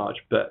Recharge.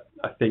 But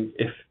I think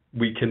if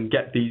we can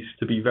get these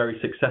to be very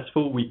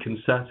successful, we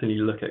can certainly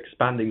look at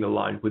expanding the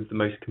line with the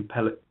most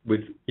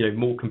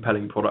more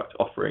compelling product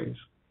offerings.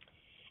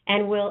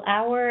 And will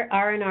our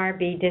R&R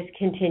be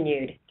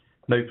discontinued?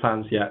 No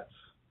plans yet.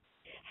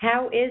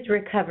 How is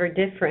Recover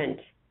different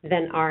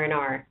than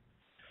R&R?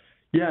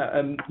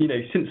 Yeah,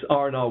 since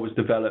R&R was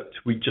developed,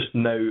 we just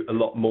know a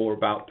lot more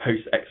about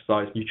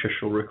post-exercise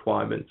nutritional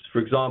requirements. For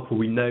example,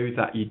 we know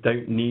that you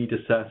don't need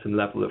a certain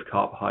level of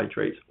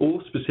carbohydrates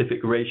or specific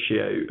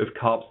ratio of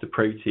carbs to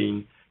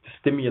protein to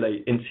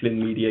stimulate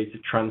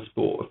insulin-mediated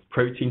transport of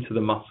protein to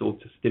the muscle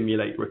to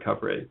stimulate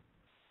recovery.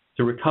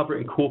 So Recover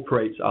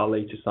incorporates our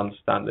latest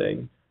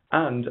understanding,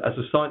 and as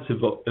the science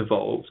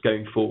evolves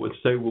going forward,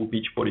 so will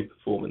Beachbody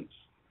Performance.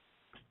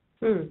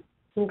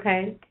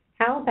 Okay.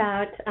 How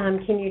about,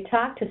 can you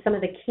talk to some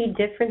of the key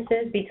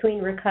differences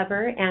between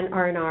Recover and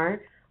R&R,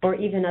 or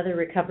even other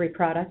recovery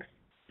products?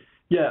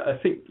 Yeah,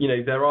 I think,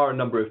 there are a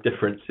number of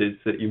differences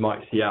that you might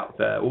see out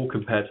there, all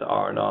compared to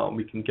R&R, and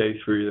we can go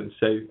through them.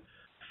 So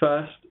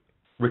first,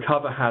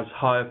 Recover has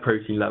higher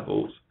protein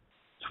levels,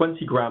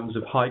 20 grams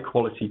of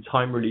high-quality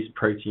time-release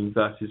protein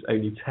versus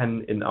only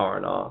 10 in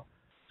R&R.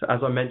 So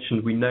as I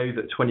mentioned, we know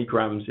that 20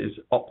 grams is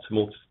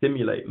optimal to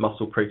stimulate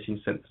muscle protein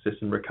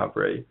synthesis and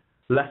recovery,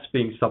 less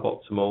being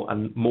suboptimal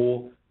and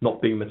more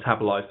not being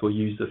metabolized or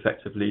used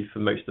effectively for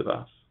most of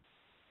us.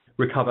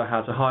 Recover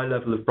has a high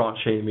level of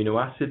branched-chain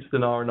amino acids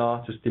than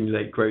R&R to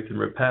stimulate growth and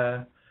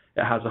repair.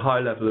 It has a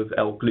high level of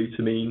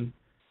L-glutamine.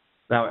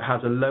 Now, it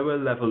has a lower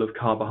level of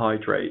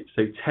carbohydrate,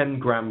 so 10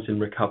 grams in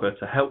Recover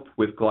to help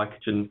with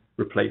glycogen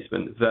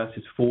replacement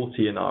versus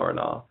 40 in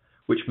R&R,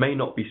 which may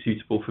not be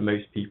suitable for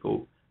most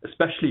people,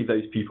 especially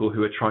those people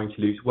who are trying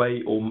to lose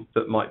weight or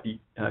that might be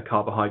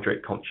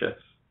carbohydrate conscious.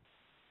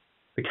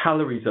 The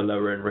calories are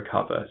lower in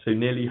Recover, so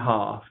nearly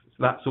half. So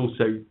that's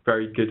also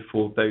very good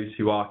for those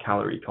who are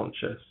calorie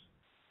conscious.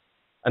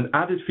 An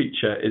added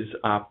feature is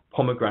our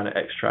pomegranate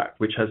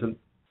extract, which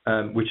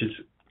is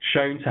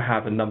shown to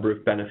have a number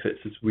of benefits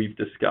as we've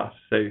discussed.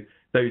 So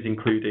those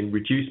including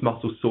reduced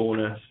muscle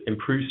soreness,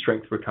 improved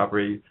strength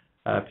recovery,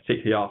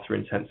 particularly after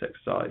intense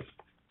exercise.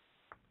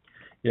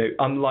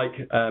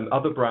 Unlike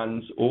other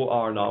brands or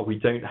R&R, we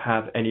don't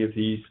have any of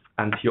these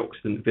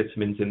antioxidant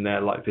vitamins in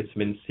there like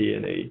vitamin C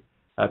and E.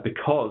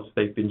 Because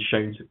they've been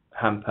shown to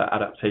hamper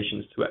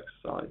adaptations to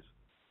exercise.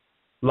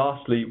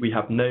 Lastly, we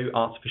have no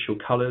artificial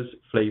colours,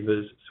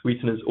 flavours,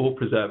 sweeteners or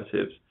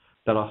preservatives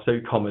that are so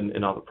common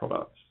in other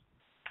products.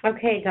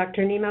 Okay,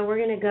 Dr. Nima, we're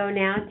going to go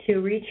now to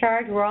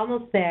recharge. We're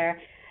almost there.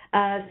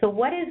 So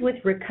what is with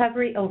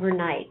recovery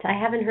overnight? I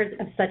haven't heard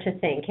of such a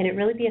thing. Can it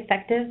really be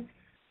effective?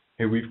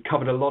 We've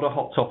covered a lot of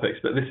hot topics,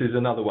 but this is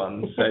another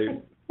one.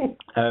 So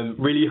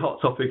really hot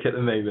topic at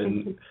the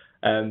moment.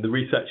 The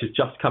research is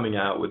just coming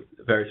out with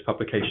various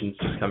publications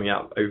just coming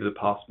out over the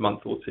past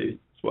month or two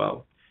as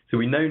well. So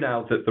we know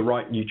now that the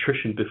right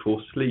nutrition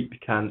before sleep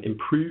can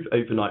improve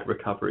overnight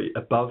recovery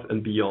above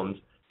and beyond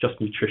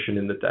just nutrition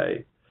in the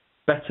day.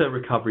 Better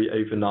recovery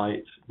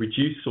overnight,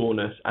 reduced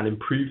soreness and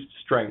improved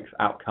strength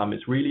outcome is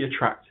really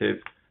attractive,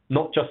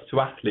 not just to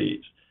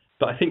athletes,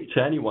 but I think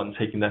to anyone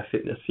taking their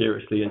fitness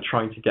seriously and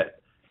trying to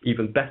get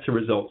even better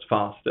results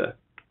faster.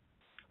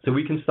 So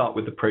we can start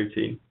with the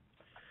protein.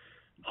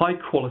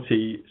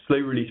 High-quality,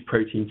 slow-release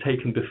protein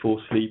taken before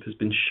sleep has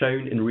been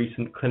shown in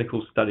recent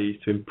clinical studies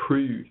to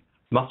improve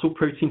muscle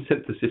protein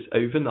synthesis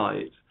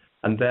overnight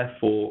and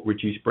therefore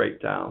reduce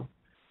breakdown.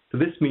 So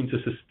this means a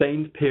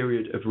sustained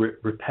period of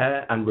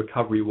repair and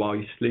recovery while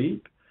you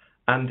sleep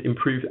and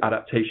improved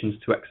adaptations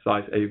to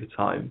exercise over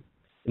time.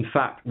 In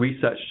fact,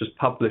 research just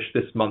published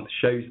this month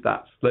shows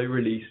that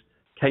slow-release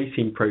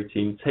casein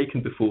protein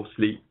taken before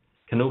sleep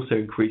can also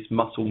increase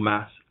muscle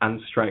mass and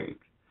strength.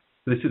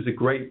 This is a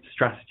great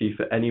strategy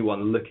for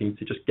anyone looking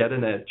to just get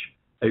an edge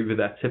over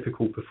their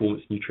typical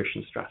performance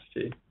nutrition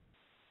strategy.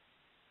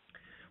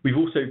 We've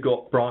also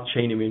got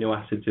branched-chain amino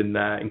acids in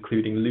there,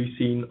 including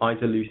leucine,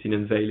 isoleucine,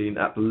 and valine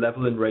at the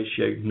level and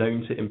ratio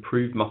known to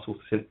improve muscle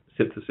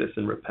synthesis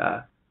and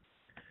repair.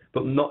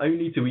 But not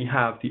only do we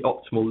have the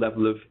optimal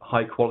level of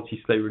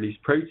high-quality slow-release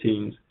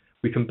proteins,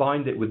 we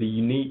combined it with a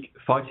unique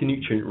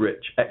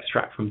phytonutrient-rich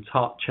extract from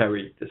tart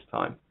cherry this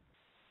time.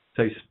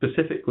 So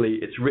specifically,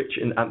 it's rich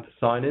in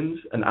anthocyanins,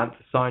 and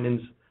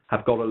anthocyanins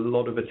have got a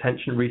lot of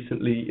attention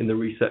recently in the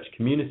research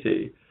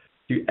community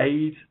to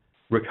aid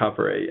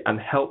recovery and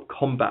help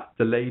combat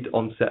delayed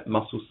onset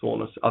muscle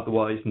soreness,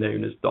 otherwise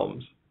known as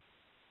DOMS.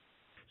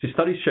 So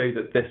studies show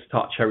that this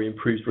tart cherry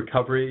improves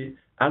recovery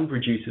and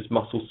reduces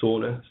muscle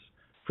soreness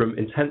from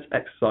intense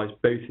exercise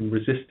both in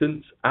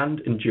resistance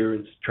and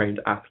endurance trained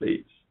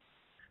athletes.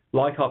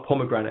 Like our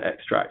pomegranate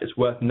extract, it's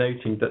worth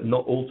noting that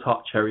not all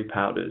tart cherry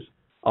powders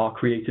are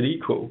created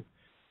equal.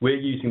 We're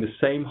using the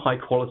same high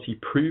quality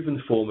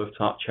proven form of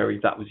tart cherry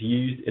that was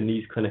used in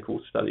these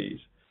clinical studies.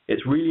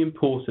 It's really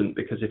important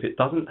because if it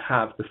doesn't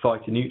have the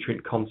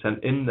phytonutrient content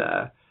in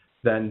there,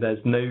 then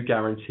there's no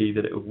guarantee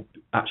that it will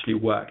actually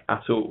work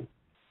at all.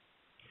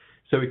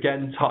 So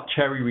again, tart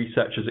cherry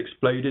research has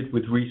exploded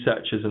with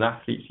researchers and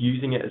athletes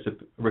using it as a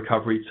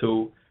recovery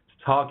tool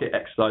to target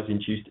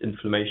exercise-induced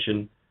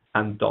inflammation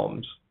and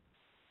DOMs.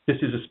 This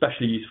is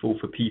especially useful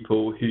for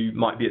people who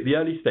might be at the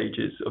early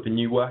stages of a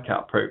new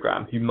workout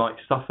program who might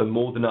suffer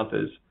more than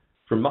others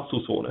from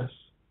muscle soreness.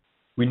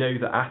 We know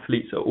that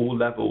athletes at all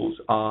levels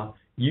are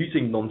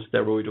using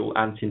non-steroidal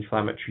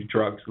anti-inflammatory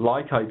drugs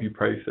like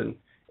ibuprofen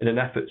in an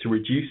effort to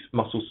reduce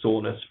muscle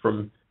soreness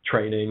from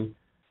training,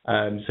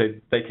 so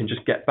they can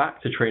just get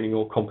back to training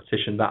or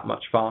competition that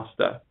much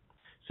faster.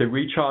 So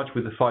recharge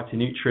with a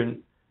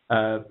phytonutrient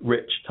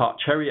rich tart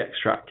cherry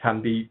extract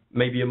can be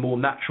maybe a more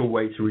natural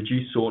way to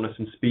reduce soreness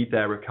and speed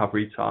their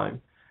recovery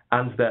time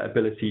and their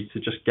ability to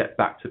just get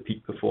back to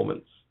peak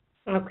performance.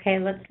 Okay,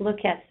 let's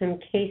look at some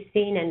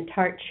casein and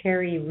tart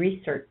cherry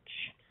research.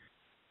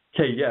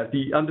 Okay, yeah,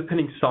 the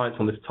underpinning science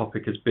on this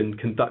topic has been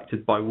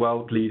conducted by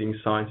world-leading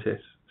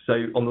scientists. So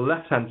on the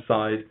left-hand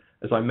side,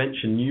 as I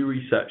mentioned, new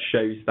research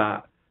shows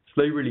that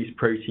slow-release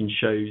protein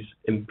shows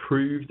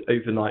improved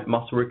overnight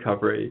muscle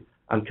recovery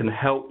and can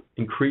help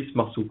increase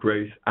muscle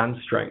growth and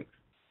strength.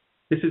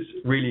 This is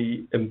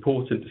really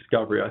important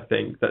discovery, I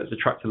think, that has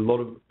attracted a lot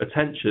of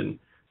attention,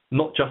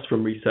 not just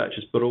from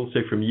researchers, but also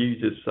from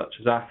users such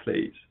as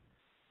athletes.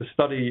 The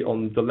study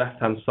on the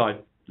left-hand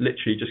side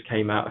literally just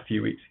came out a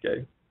few weeks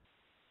ago.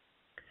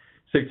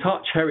 So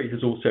tart cherry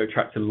has also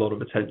attracted a lot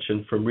of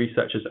attention from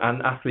researchers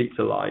and athletes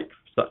alike,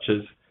 such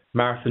as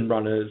marathon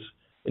runners,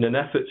 in an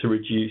effort to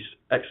reduce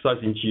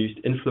exercise-induced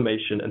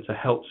inflammation and to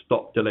help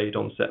stop delayed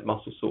onset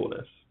muscle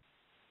soreness.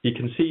 You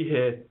can see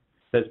here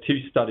there's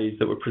two studies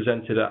that were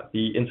presented at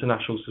the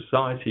International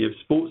Society of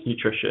Sports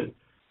Nutrition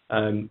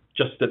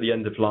just at the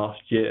end of last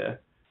year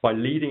by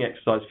leading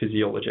exercise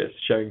physiologists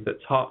showing that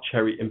tart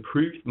cherry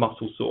improved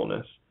muscle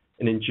soreness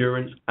in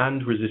endurance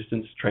and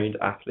resistance trained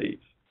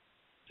athletes.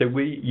 So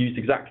we used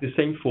exactly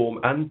the same form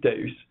and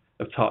dose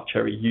of tart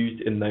cherry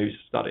used in those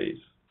studies.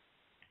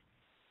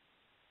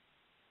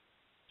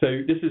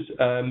 So this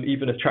has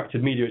even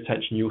attracted media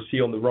attention. You'll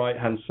see on the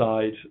right-hand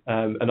side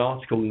an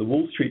article in the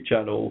Wall Street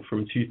Journal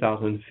from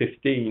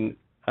 2015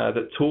 that's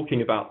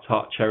talking about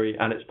tart cherry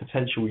and its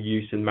potential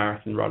use in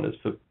marathon runners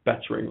for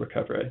bettering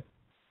recovery.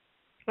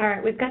 All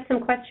right, we've got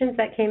some questions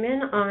that came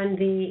in on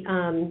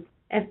the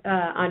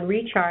on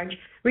recharge.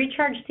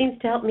 Recharge seems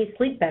to help me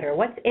sleep better.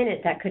 What's in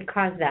it that could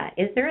cause that?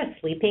 Is there a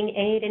sleeping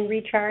aid in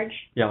recharge?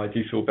 Yeah, I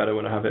do feel better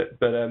when I have it,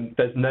 but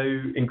there's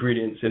no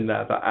ingredients in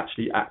there that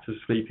actually act as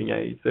sleeping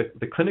aids.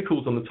 The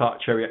clinicals on the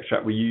tart cherry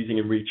extract we're using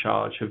in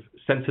recharge have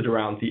centered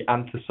around the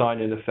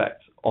anthocyanin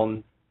effect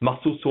on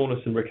muscle soreness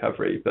and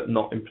recovery, but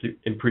not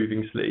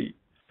improving sleep.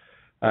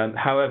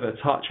 However,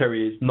 tart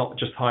cherry is not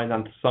just high in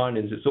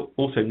anthocyanins, it's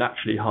also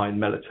naturally high in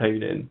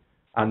melatonin.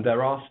 And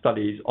there are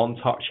studies on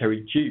tart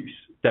cherry juice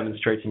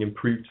demonstrating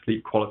improved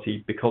sleep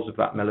quality because of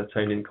that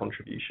melatonin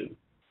contribution.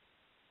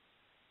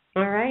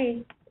 All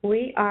right,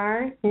 we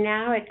are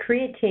now at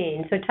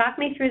creatine. So talk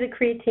me through the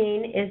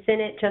creatine.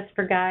 Isn't it just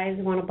for guys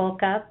who want to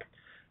bulk up?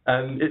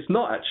 It's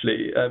not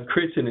actually.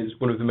 Creatine is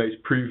one of the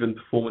most proven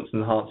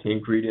performance-enhancing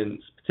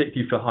ingredients,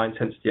 particularly for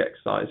high-intensity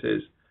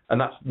exercises.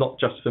 And that's not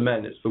just for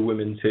men, it's for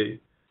women too.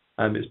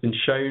 It's been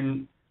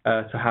shown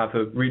to have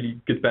a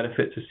really good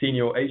benefit to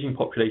senior or aging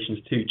populations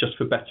too, just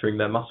for bettering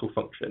their muscle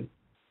function.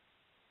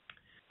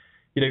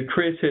 You know,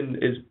 creatine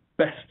is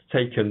best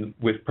taken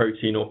with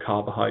protein or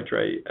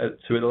carbohydrate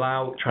to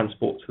allow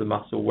transport to the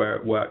muscle where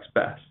it works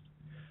best.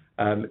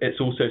 It's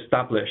also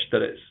established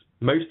that it's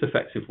most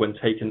effective when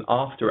taken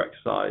after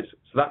exercise,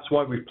 so that's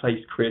why we've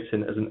placed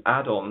creatine as an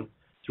add-on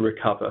to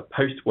recover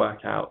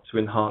post-workout to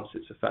enhance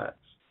its effects.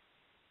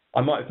 I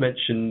might have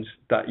mentioned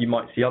that you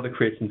might see other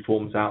creatine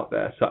forms out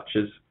there, such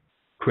as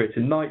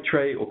creatine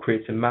nitrate or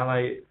creatine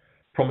malate,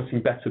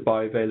 promising better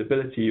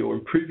bioavailability or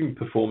improving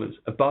performance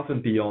above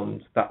and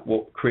beyond that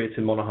what creatine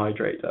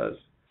monohydrate does.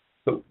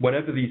 But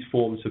whenever these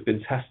forms have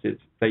been tested,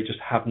 they just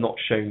have not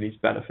shown these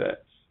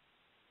benefits.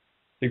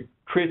 The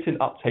creatine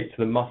uptake to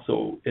the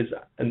muscle is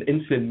an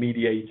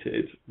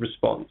insulin-mediated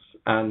response,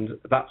 and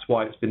that's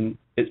why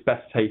it's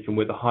best taken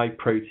with a high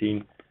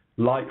protein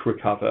like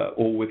Recover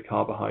or with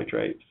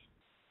carbohydrates.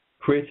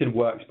 Creatine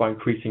works by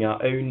increasing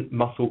our own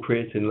muscle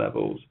creatine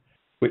levels,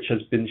 which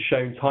has been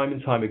shown time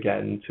and time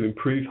again to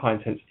improve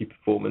high-intensity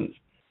performance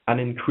and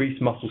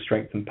increase muscle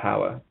strength and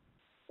power.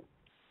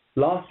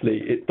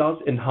 Lastly, it does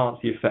enhance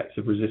the effects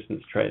of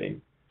resistance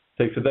training.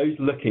 So for those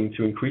looking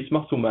to increase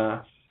muscle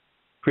mass,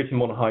 creatine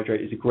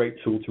monohydrate is a great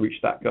tool to reach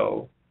that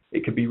goal.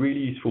 It could be really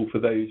useful for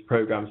those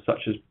programs such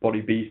as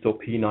Body Beast or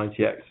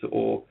P90X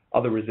or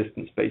other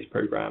resistance-based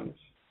programs.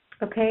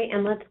 Okay,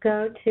 and let's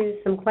go to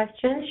some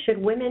questions. Should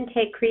women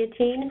take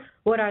creatine?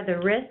 What are the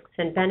risks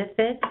and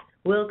benefits?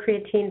 Will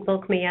creatine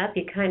bulk me up?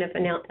 You kind of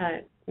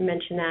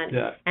mentioned that.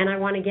 Yeah. And I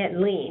want to get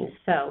lean,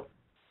 so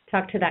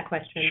talk to that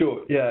question.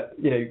 Sure, yeah.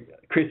 You know,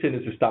 creatine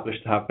is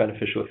established to have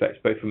beneficial effects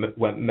both for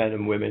men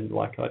and women,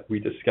 like we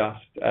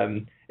discussed.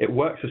 It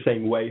works the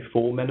same way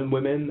for men and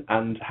women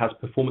and has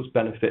performance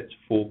benefits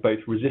for both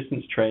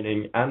resistance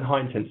training and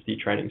high-intensity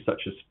training,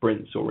 such as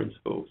sprints or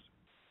intervals.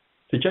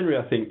 So generally,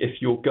 I think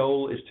if your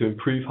goal is to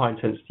improve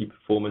high-intensity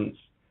performance,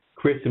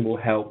 creatine will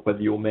help whether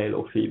you're male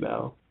or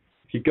female.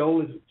 If your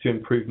goal is to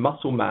improve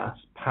muscle mass,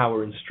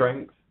 power and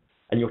strength,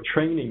 and you're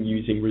training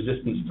using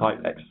resistance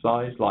type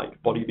exercise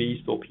like Body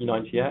Beast or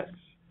P90X,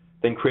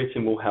 then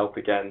creatine will help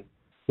again,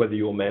 whether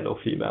you're male or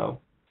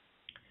female.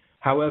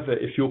 However,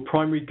 if your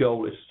primary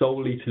goal is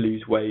solely to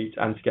lose weight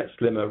and to get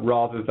slimmer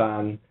rather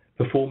than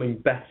performing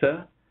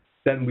better,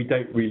 then we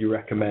don't really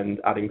recommend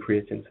adding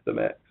creatine to the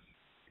mix.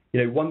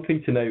 You know, one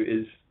thing to note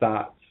is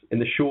that in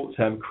the short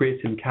term,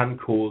 creatine can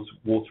cause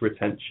water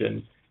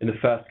retention in the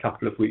first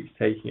couple of weeks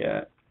taking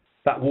it.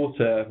 That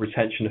water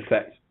retention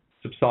effect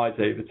subsides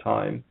over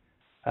time.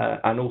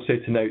 And also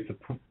to note,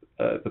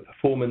 the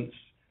performance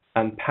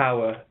and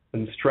power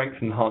and strength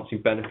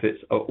enhancing benefits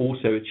are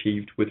also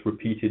achieved with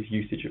repeated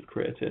usage of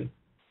creatine.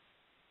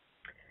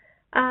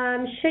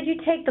 Should you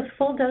take the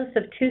full dose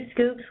of 2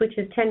 scoops, which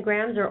is 10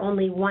 grams, or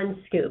only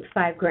 1 scoop,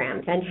 5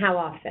 grams, and how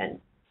often?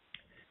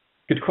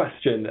 Good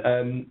question.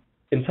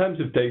 In terms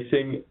of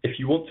dosing, if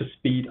you want to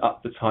speed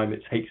up the time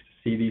it takes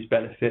to see these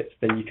benefits,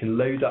 then you can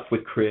load up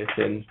with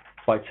creatine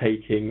by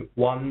taking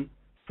 1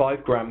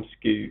 5-gram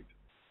scoop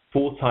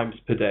 4 times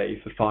per day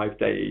for 5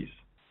 days,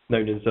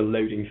 known as a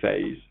loading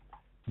phase.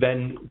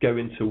 Then go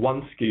into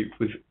 1 scoop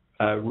with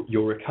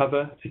your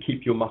recover to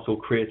keep your muscle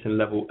creatine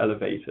level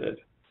elevated.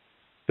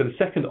 For the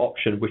second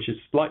option, which is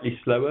slightly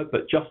slower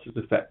but just as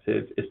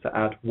effective, is to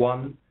add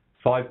 1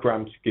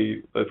 5-gram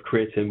scoop of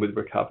creatine with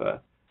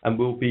recover. And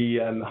we'll be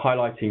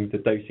highlighting the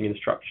dosing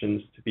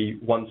instructions to be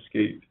 1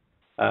 scoop,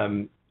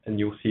 and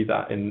you'll see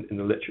that in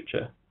the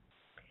literature.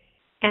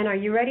 And are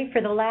you ready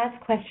for the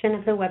last question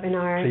of the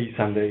webinar? Please,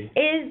 Sandy.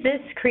 Is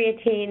this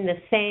creatine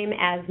the same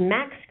as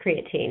max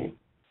creatine?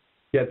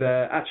 Yeah,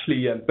 they're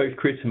actually both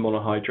creatine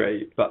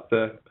monohydrate, but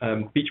the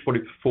Beachbody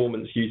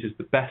Performance uses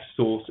the best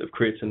source of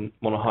creatine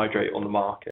monohydrate on the market.